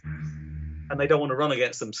hands, and they don't want to run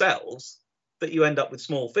against themselves, that you end up with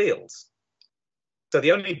small fields. So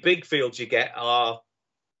the only big fields you get are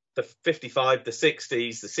the 55, the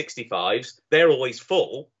 60s, the 65s. They're always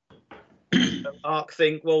full. So ARC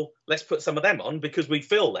think, well, let's put some of them on because we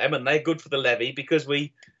fill them and they're good for the levy because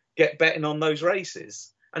we get betting on those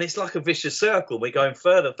races. And it's like a vicious circle. We're going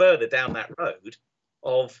further down that road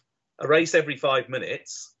of a race every 5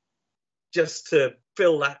 minutes just to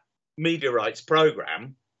fill that media rights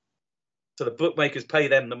program. So the bookmakers pay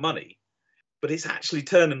them the money. But it's actually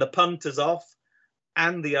turning the punters off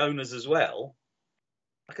and the owners as well.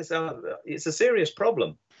 Like I said, it's a serious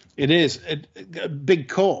problem. It is a big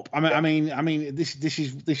corp. I mean, this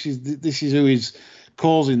is who is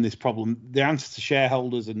causing this problem. The answer to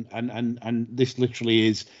shareholders and this literally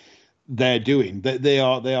is their doing. They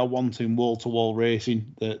are wanting wall to wall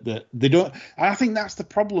racing. That they don't. And I think that's the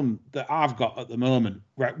problem that I've got at the moment.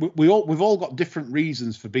 Right, we've all got different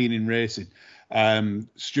reasons for being in racing.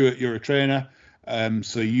 Stuart, you're a trainer.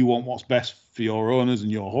 So you want what's best for your owners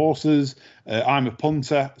and your horses. I'm a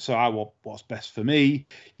punter, so I want what's best for me.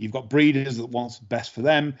 You've got breeders that wants best for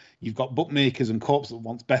them. You've got bookmakers and corps that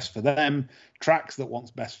wants best for them. Tracks that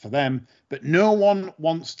wants best for them. But no one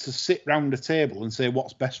wants to sit round a table and say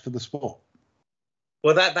what's best for the sport.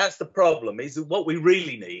 Well, that's the problem. Is what we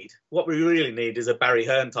really need is a Barry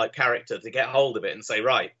Hearn type character to get hold of it and say,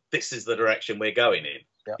 right, this is the direction we're going in.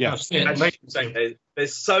 Yeah. As you say,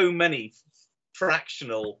 there's so many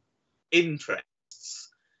fractional interests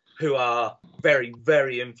who are very,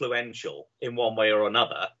 very influential in one way or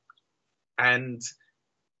another. And,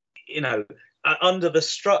 you know, under the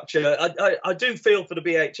structure, I do feel for the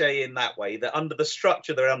BHA in that way, that under the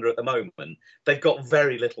structure they're under at the moment, they've got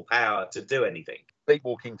very little power to do anything.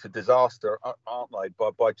 Sleepwalking to disaster, aren't they?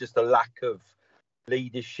 By just a lack of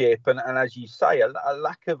leadership and as you say, a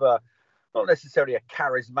lack of not necessarily a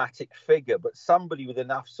charismatic figure, but somebody with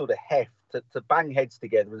enough sort of heft to bang heads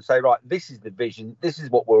together and say, right, this is the vision, this is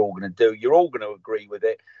what we're all going to do. You're all going to agree with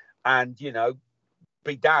it, and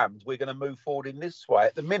be damned, we're going to move forward in this way.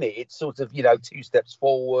 At the minute, it's sort of 2 steps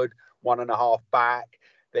forward, 1.5 back.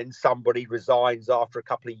 Then somebody resigns after a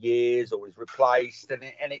couple of years or is replaced, and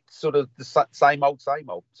it's sort of the same old.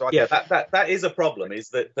 So that is a problem. Is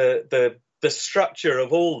that the structure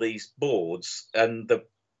of all these boards and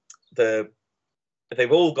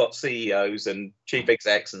they've all got CEOs and chief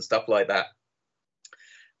execs and stuff like that,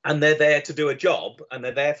 and they're there to do a job, and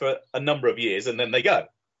they're there for a number of years, and then they go.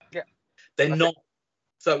 Yeah, they're not.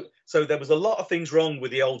 So there was a lot of things wrong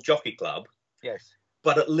with the old Jockey Club. Yes,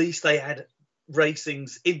 but at least they had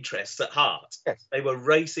racing's interests at heart. Yes. They were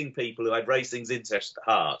racing people who had racing's interests at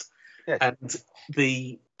heart. Yes. And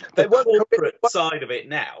the corporate side of it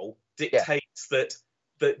now dictates that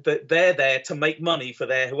they're there to make money for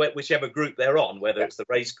whichever group they're on, whether it's the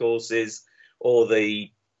race courses or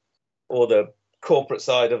the corporate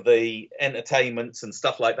side of the entertainments and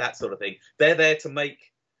stuff like that sort of thing. They're there to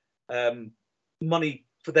make money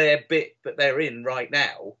for their bit that they're in right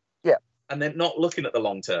now. Yeah. And they're not looking at the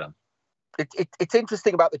long term. It's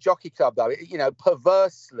interesting about the Jockey Club, though.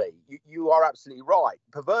 Perversely, you are absolutely right.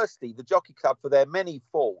 Perversely, the Jockey Club, for their many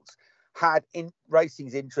faults, had in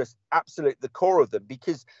racing's interest absolutely at the core of them,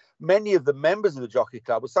 because many of the members of the Jockey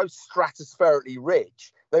Club were so stratospherically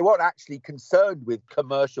rich, they weren't actually concerned with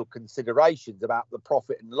commercial considerations about the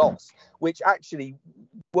profit and loss, which actually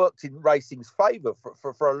worked in racing's favour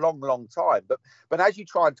for a long time. But as you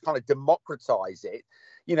try and kind of democratise it,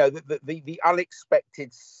 the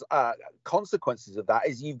unexpected consequences of that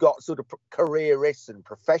is you've got sort of careerists and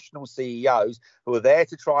professional CEOs who are there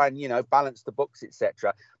to try and balance the books,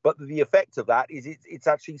 etc. But the effect of that is it's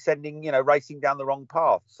actually sending racing down the wrong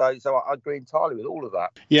path. So I agree entirely with all of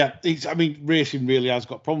that. Yeah, racing really has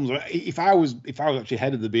got problems. If I was actually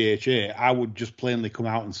head of the BHA, I would just plainly come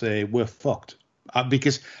out and say we're fucked,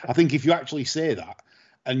 because I think if you actually say that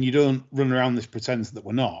and you don't run around this pretense that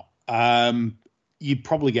we're not, you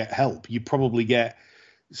probably get help. You probably get,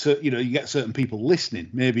 you get certain people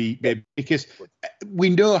listening, maybe because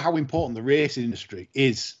we know how important the racing industry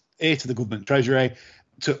is, to the government treasury,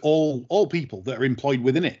 to all people that are employed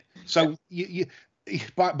within it. So you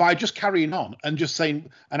by just carrying on and just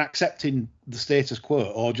saying and accepting the status quo,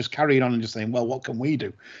 or just carrying on and just saying, well, what can we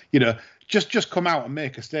do? Just come out and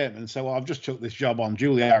make a statement and say, well, I've just took this job on,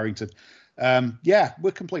 Julie Harrington.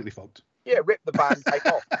 We're completely fucked. Yeah, rip the Band-Aid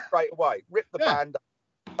off straight away. Rip the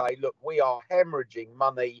Band-Aid. Say, look, we are hemorrhaging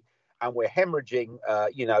money, and we're hemorrhaging,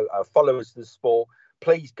 followers to the sport.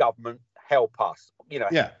 Please, government, help us.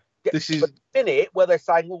 This is a minute where they're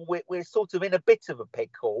saying, well, we're sort of in a bit of a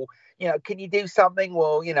pickle. Can you do something?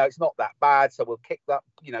 Well, it's not that bad, so we'll kick the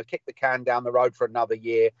can down the road for another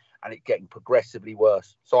year, and it's getting progressively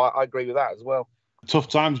worse. So I agree with that as well. Tough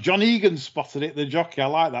times. John Egan spotted it, the jockey. I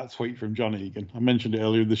like that tweet from John Egan. I mentioned it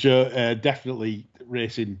earlier in the show. Definitely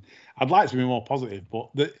racing. I'd like to be more positive,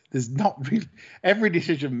 but there's not really. Every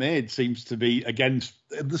decision made seems to be against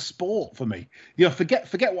the sport for me.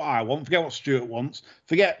 Forget what I want. Forget what Stuart wants.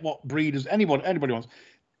 Forget what breeders. Anybody wants.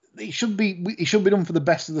 It should be done for the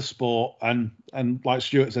best of the sport. And like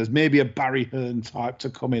Stuart says, maybe a Barry Hearn type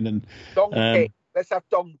to come in and. Let's have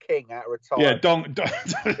Don King out of retirement. Yeah,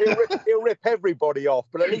 he'll rip everybody off,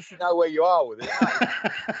 but at least you know where you are with it.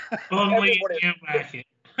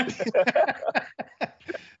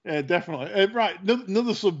 Yeah, definitely. Right,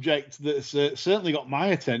 another subject that's certainly got my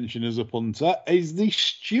attention as a punter is the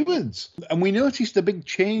stewards. And we noticed a big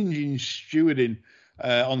change in stewarding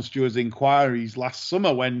on stewards' inquiries last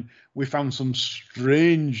summer when we found some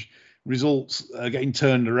strange results getting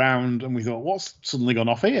turned around, and we thought, what's suddenly gone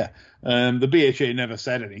off here? The BHA never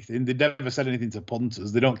said anything. They never said anything to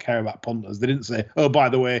punters. They don't care about punters. They didn't say, oh, by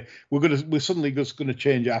the way, we're suddenly just going to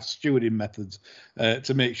change our stewarding methods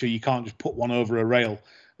to make sure you can't just put one over a rail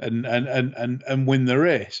and win the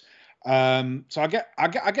race. So I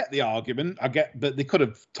get the argument. But they could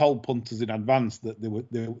have told punters in advance that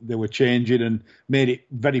they were changing and made it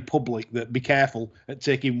very public that be careful at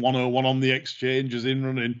taking 101 on the exchanges in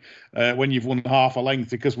running when you've won half a length,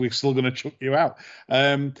 because we're still going to chuck you out.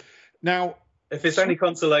 Now, if it's any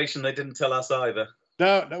consolation, they didn't tell us either.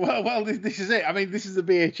 No. Well, this is it. I mean, this is the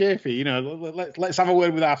BHA fee. Let's have a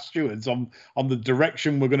word with our stewards on the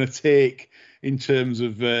direction we're going to take in terms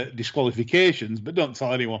of disqualifications, but don't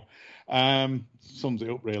tell anyone. Sums it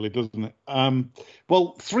up, really, doesn't it?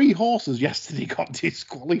 Well, 3 horses yesterday got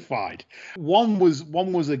disqualified. One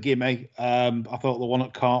was a gimme. I thought the one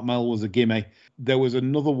at Cartmel was a gimme. There was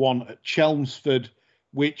another one at Chelmsford,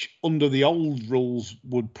 which under the old rules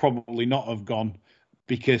would probably not have gone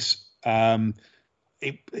because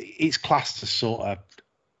it's classed as sort of,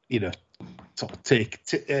 sort of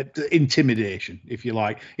intimidation, if you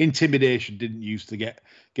like. Intimidation didn't used to get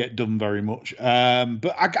done very much.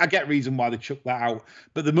 But I get reason why they chucked that out.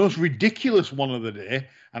 But the most ridiculous one of the day,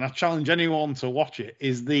 and I challenge anyone to watch it,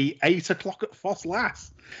 is the 8 o'clock at Foss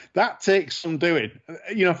Lass. That takes some doing.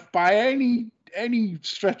 By any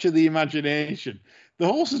stretch of the imagination. The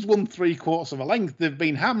horses won 3/4 of a length. They've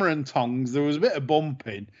been hammer and tongs. There was a bit of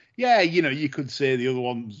bumping. Yeah, you could say the other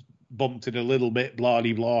ones bumped it a little bit,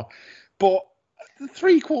 blah-de-blah. But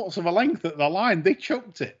 3/4 of a length at the line, they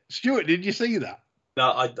chucked it. Stuart, did you see that?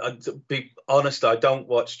 No, to be honest, I don't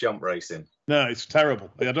watch jump racing. No, it's terrible.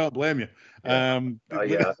 I don't blame you. I don't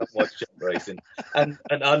watch jump racing, and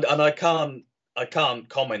I can't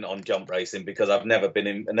comment on jump racing because I've never been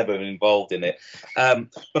involved in it.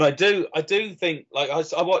 But I do think, like, I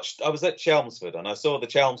was at Chelmsford and I saw the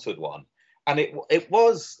Chelmsford one, and it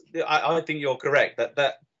was. I think you're correct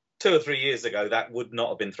that 2 or 3 years ago that would not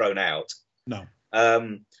have been thrown out. No.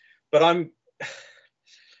 But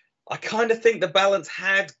I kind of think the balance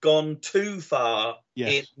had gone too far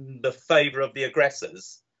in the favour of the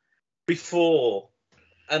aggressors before,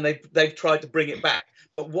 and they've tried to bring it back.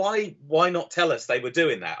 But why not tell us they were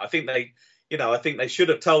doing that? I think they should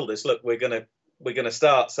have told us, look, we're gonna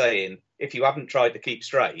start saying, if you haven't tried to keep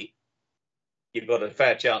straight, you've got a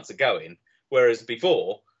fair chance of going. Whereas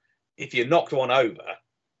before, if you knocked one over,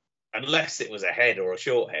 unless it was a head or a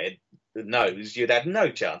short head, the nose, you'd had no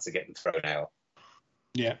chance of getting thrown out.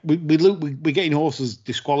 Yeah, we're getting horses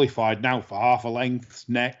disqualified now for half a length,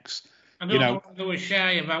 necks. I don't know whether they were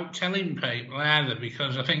shy about telling people either,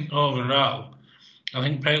 because I think overall,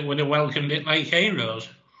 people would have welcomed it like heroes.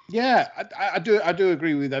 Yeah, I do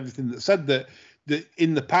agree with everything that said that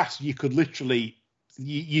in the past you could literally,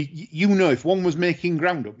 if one was making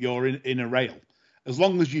ground up, you're in a rail, as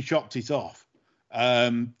long as you chopped it off.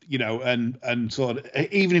 And sort of,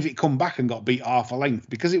 even if it come back and got beat half a length,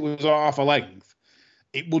 because it was half a length,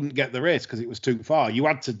 it wouldn't get the race because it was too far. You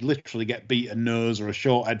had to literally get beat a nose or a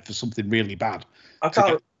short head for something really bad. I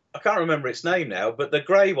can't remember its name now, but the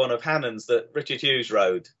grey one of Hannon's that Richard Hughes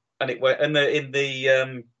rode, and it went on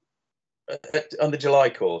the July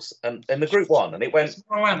course and in the Group 1, and it went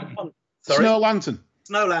Snow Lantern.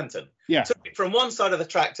 Snow Lantern. Yeah, took it from one side of the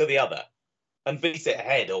track to the other, and beat it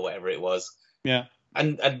ahead or whatever it was. Yeah,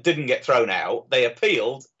 and didn't get thrown out. They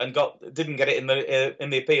appealed and didn't get it in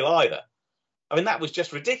the appeal either. I mean, that was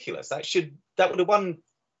just ridiculous. That would have won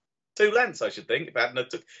 2 lengths, I should think.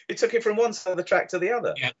 It took it from one side of the track to the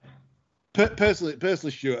other. Yeah.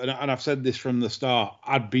 Personally, Stuart, and I've said this from the start,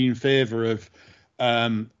 I'd be in favour of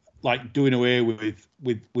like doing away with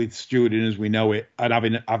stewarding as we know it,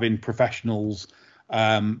 and having professionals,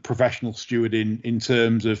 professional stewarding in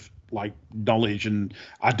terms of like knowledge. And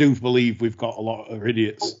I do believe we've got a lot of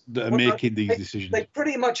idiots that are making these decisions. They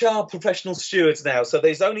pretty much are professional stewards now. So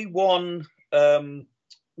there's only one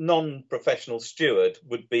non-professional steward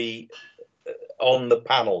would be on the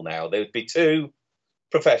panel now. There would be 2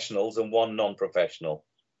 professionals and 1 non-professional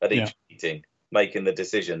at each meeting making the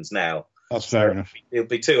decisions now. That's fair enough. It'll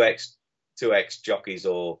be 2 ex-jockeys,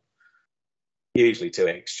 or usually 2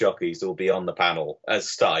 ex-jockeys will be on the panel as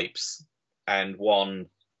stipes, and 1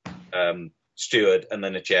 steward and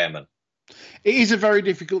then a chairman. It is a very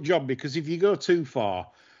difficult job because if you go too far,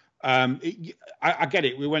 I get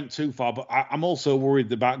it, we went too far, but I'm also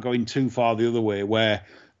worried about going too far the other way, where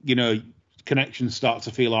connections start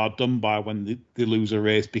to feel hard done by when they lose a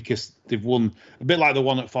race because they've won, a bit like the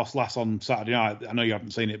one at Foss Lass on Saturday night. I know you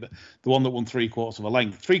haven't seen it, but the one that won 3/4 of a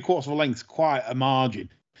length. 3/4 of a length is quite a margin.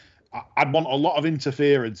 I'd want a lot of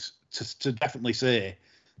interference to definitely say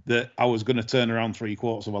that I was going to turn around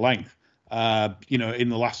 3/4 of a length. In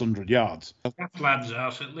the last 100 yards. That lad's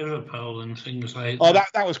house at Liverpool and things like that. Oh,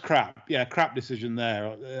 that was crap. Yeah, crap decision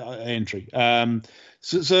there, Aintree.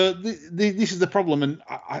 So this is the problem, and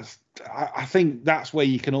I think that's where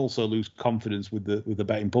you can also lose confidence with the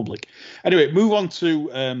betting public. Anyway, move on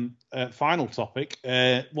to final topic.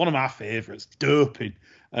 One of my favourites, doping.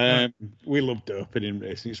 We love doping in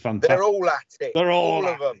racing. It's fantastic. They're all at it. They're all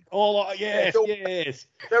of them. Yes.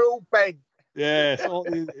 They're all bent. Yes,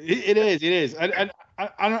 it is, and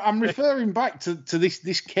I'm referring back to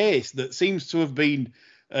this case that seems to have been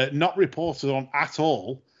not reported on at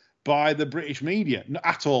all, by the British media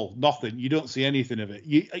at all. Nothing. You don't see anything of it.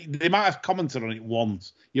 They might have commented on it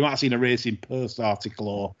once. You might have seen a Racing Post article,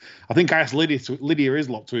 or I think I asked Lydia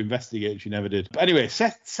Islop to investigate. She never did. But anyway,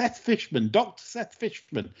 Seth Fishman, Dr. Seth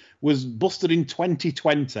Fishman, was busted in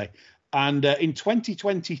 2020. And in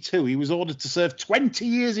 2022, he was ordered to serve 20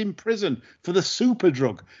 years in prison for the super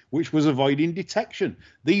drug, which was avoiding detection.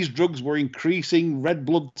 These drugs were increasing red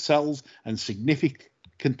blood cells and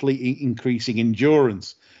significantly increasing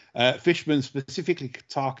endurance. Fishman specifically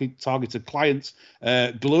targeted clients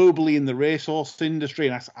globally in the racehorse industry,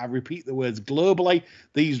 and I repeat the words globally.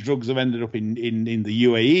 These drugs have ended up in the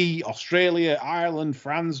UAE, Australia, Ireland,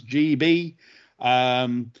 France, GB.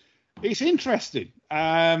 It's interesting.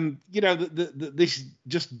 This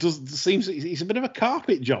just seems it's a bit of a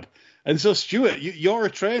carpet job. And so, Stuart, you're a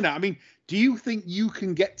trainer. I mean, do you think you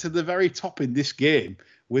can get to the very top in this game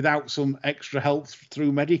without some extra help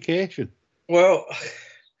through medication? Well,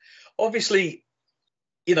 obviously,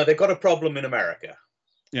 they've got a problem in America.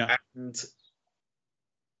 Yeah. And,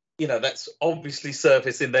 that's obviously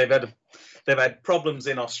surfacing. They've had problems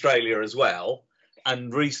in Australia as well.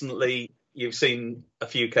 And recently, you've seen a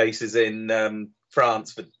few cases in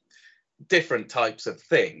France for different types of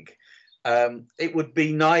thing. It would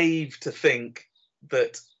be naive to think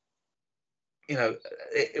that,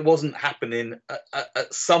 it wasn't happening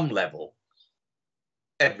at some level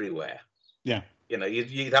everywhere. Yeah.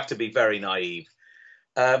 You'd have to be very naive.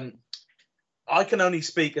 I can only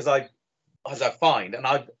speak as I find, and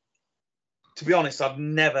to be honest, I've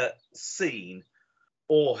never seen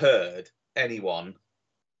or heard anyone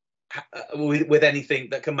with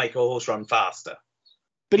anything that can make a horse run faster.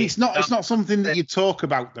 But it's not something that you talk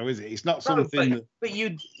about, though, is it? It's not something but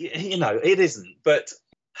it isn't. But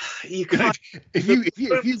you can't. if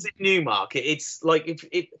you Newmarket, it's like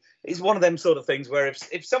it's one of them sort of things where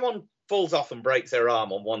if someone falls off and breaks their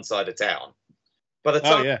arm on one side of town, by the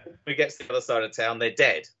time it gets to the other side of town, they're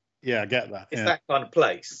dead. Yeah, I get that. It's that kind of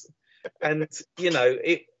place, and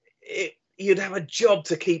you'd have a job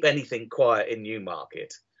to keep anything quiet in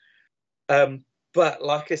Newmarket. But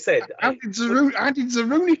like I said, how did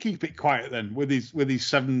Zaruni keep it quiet then with his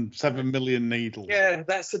 7 million needles? Yeah,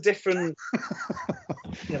 that's a different.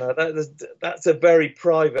 That's a very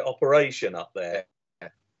private operation up there.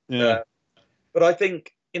 Yeah. But I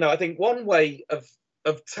think one way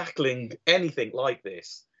of tackling anything like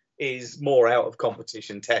this is more out of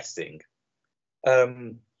competition testing.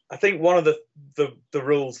 I think one of the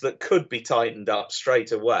rules that could be tightened up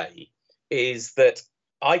straight away is that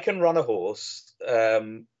I can run a horse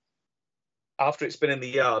after it's been in the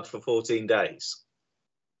yard for 14 days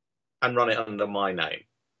and run it under my name.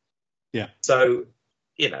 Yeah. So,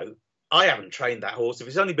 I haven't trained that horse. If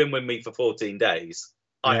it's only been with me for 14 days,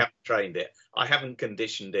 I haven't trained it. I haven't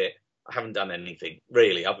conditioned it. I haven't done anything,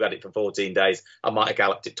 really. I've got it for 14 days. I might have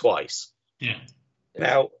galloped it twice. Yeah.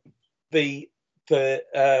 Now, the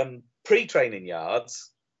pre-training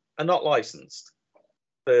yards are not licensed.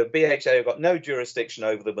 The BHA have got no jurisdiction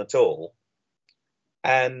over them at all.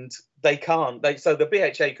 And they can't. So the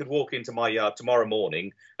BHA could walk into my yard tomorrow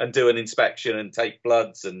morning and do an inspection and take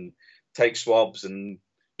bloods and take swabs and,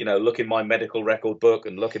 look in my medical record book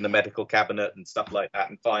and look in the medical cabinet and stuff like that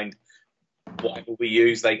and find whatever we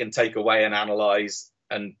use, they can take away and analyse,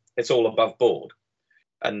 and it's all above board.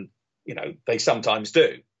 And, they sometimes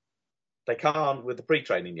do. They can't with the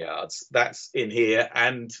pre-training yards. That's in here.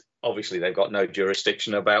 And obviously they've got no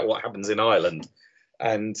jurisdiction about what happens in Ireland.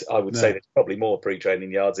 And I would say there's probably more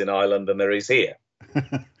pre-training yards in Ireland than there is here.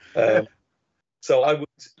 So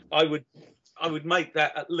I would make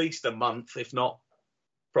that at least a month, if not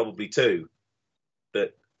probably 2.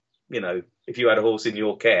 That, if you had a horse in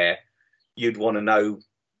your care, you'd want to know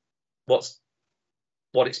what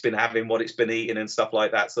it's been having, what it's been eating and stuff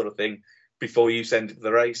like that sort of thing before you send it to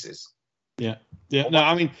the races. Yeah. Yeah. No,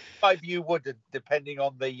 I mean, maybe you would, depending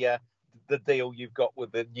on the deal you've got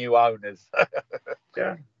with the new owners.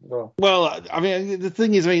 Yeah. Well, I mean, the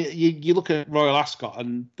thing is, you look at Royal Ascot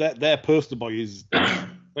and their poster boy is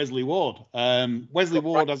Wesley Ward. Wesley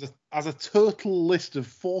Ward has a total list of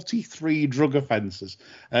 43 drug offences,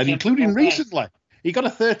 and including recently, he got a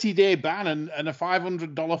 30-day ban and a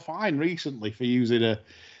 $500 fine recently for using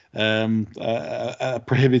a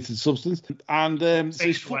prohibited substance. And so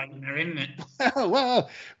he's there, isn't it? well,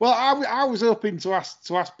 I was hoping to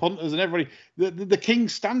ask punters and everybody. The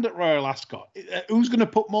King's stand at Royal Ascot. Who's going to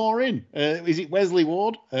put more in? Is it Wesley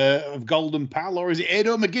Ward of Golden Pal, or is it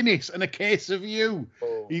Ado McGuinness and A Case of You?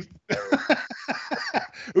 Oh.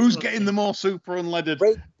 Who's getting the more super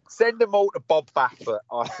unleaded? Send them all to Bob Baffert.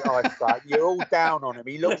 I say you're all down on him.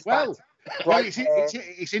 He looks Well,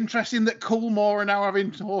 it's interesting that Coolmore are now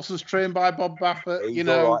having horses trained by Bob Baffert. He's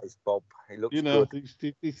all right, it's Bob. He looks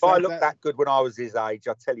good. If I looked that good when I was his age,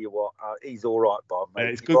 I tell you what, he's all right, Bob. Mate. Yeah,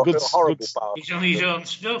 it's good. Horrible Bob. He's on his own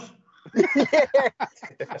stuff.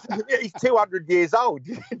 He's 200 years old.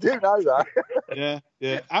 You do know that.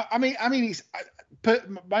 Yeah. I mean, it's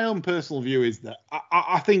my own personal view is that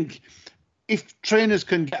I think if trainers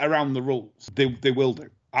can get around the rules, they will do.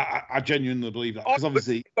 I genuinely believe that because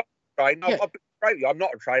obviously. I'm not a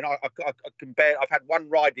trainer. I can bear. I've had one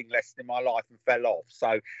riding lesson in my life and fell off.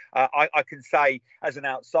 So I can say, as an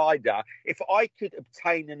outsider, if I could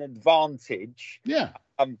obtain an advantage,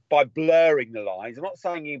 by blurring the lines. I'm not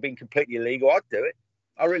saying you've been completely illegal. I'd do it.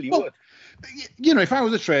 I really would. You know, if I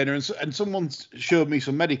was a trainer and someone showed me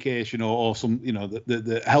some medication or some, you know,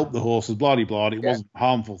 that helped the horses, blah blah, it wasn't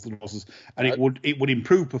harmful to the horses, and it would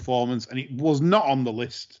improve performance, and it was not on the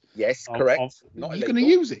list. Yes, correct. Not you're going to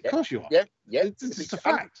use it, of course you are. Yeah. It's a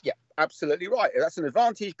fact. Yeah, absolutely right. That's an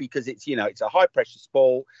advantage because it's, you know, it's a high pressure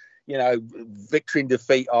sport. You know, victory and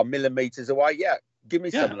defeat are millimeters away. Yeah. Give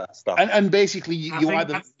me some of that stuff. And basically, you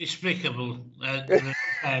either... That's despicable,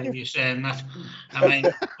 you're saying that. I mean,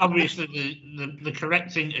 obviously, the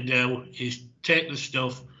correct thing to do is take the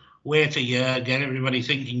stuff, wait a year, get everybody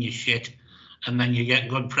thinking you're shit, and then you get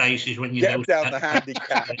good prices when you get them down the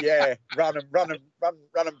handicap. Run them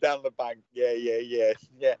down the bank. Yeah.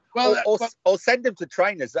 Well, or send them to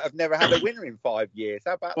trainers that have never had a winner in 5 years.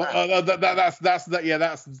 How about that?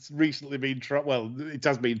 That's recently been tried. Well, it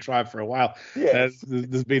has been tried for a while. Yes.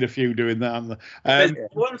 There's been a few doing that, haven't there?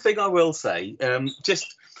 One thing I will say, I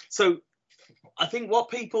think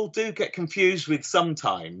what people do get confused with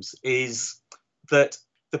sometimes is that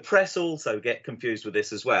the press also get confused with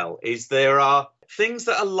this as well, is there are things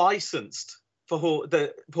that are licensed for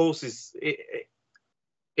the horses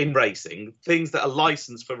in racing, things that are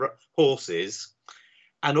licensed for horses,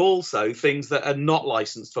 and also things that are not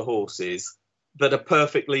licensed for horses that are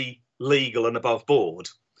perfectly legal and above board.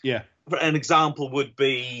 Yeah. An example would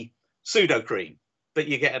be pseudo-cream that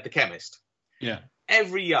you get at the chemist. Yeah.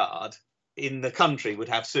 Every yard in the country would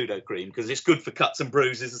have pseudo-cream because it's good for cuts and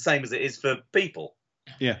bruises, the same as it is for people.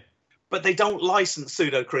 Yeah. But they don't license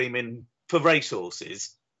pseudo-cream for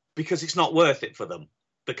racehorses because it's not worth it for them,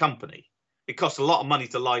 the company. It costs a lot of money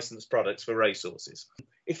to license products for racehorses.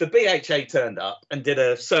 If the BHA turned up and did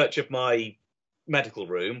a search of my medical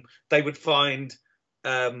room, they would find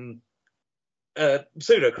pseudo-cream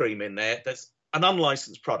in there that's an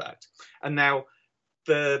unlicensed product. And now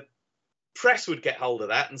the press would get hold of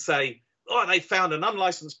that and say, oh, they found an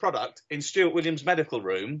unlicensed product in Stuart Williams' medical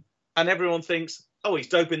room, and everyone thinks, oh, he's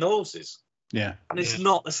doping the horses. Yeah. And it's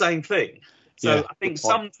not the same thing. So I think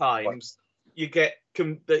sometimes you get,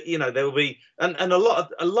 you know, there will be, and a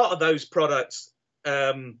lot of those products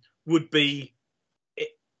would be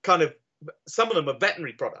kind of, some of them are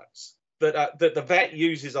veterinary products that the vet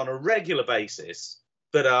uses on a regular basis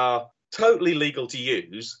that are totally legal to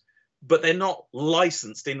use, but they're not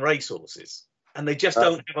licensed in racehorses, and they just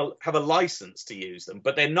don't have a license to use them.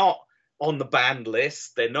 But they're not on the banned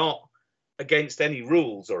list. They're not against any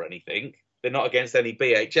rules or anything. They're not against any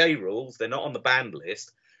BHA rules. They're not on the banned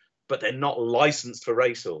list, but they're not licensed for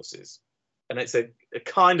racehorses. And it's a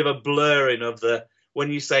kind of a blurring of the,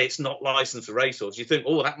 when you say it's not licensed for racehorses, you think,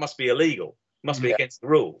 oh, that must be illegal. Must be against the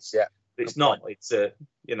rules. Yeah. But it's not. It's a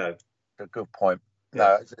good point.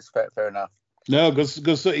 No, it's fair enough. No,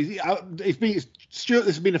 because it's been, Stuart,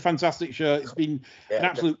 this has been a fantastic show. It's been an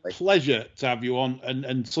absolute pleasure to have you on,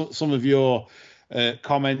 and some of your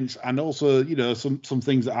comments, and also, you know, some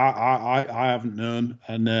things that I haven't known,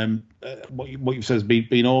 and what you've said has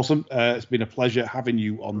been awesome. It's been a pleasure having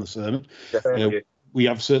you on the sermon. We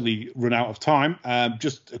have certainly run out of time.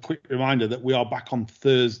 Just a quick reminder that we are back on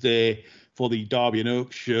Thursday for the Derby and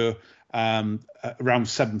Oaks show, around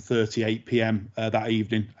 7:30, 8 p.m. That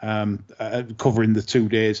evening, covering the 2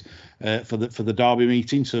 days for the Derby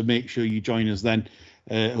meeting. So make sure you join us then.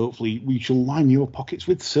 Hopefully we shall line your pockets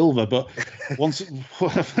with silver, but once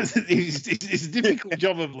it's a difficult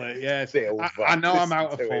job of late. Yes, I know I'm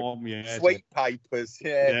out of form. Yes, sweet papers.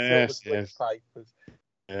 Yes. Papers.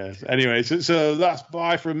 Yes. Anyway, so that's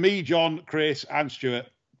bye from me, John, Chris, and Stuart.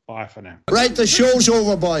 Bye for now. Right, the show's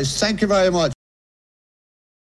over, boys. Thank you very much.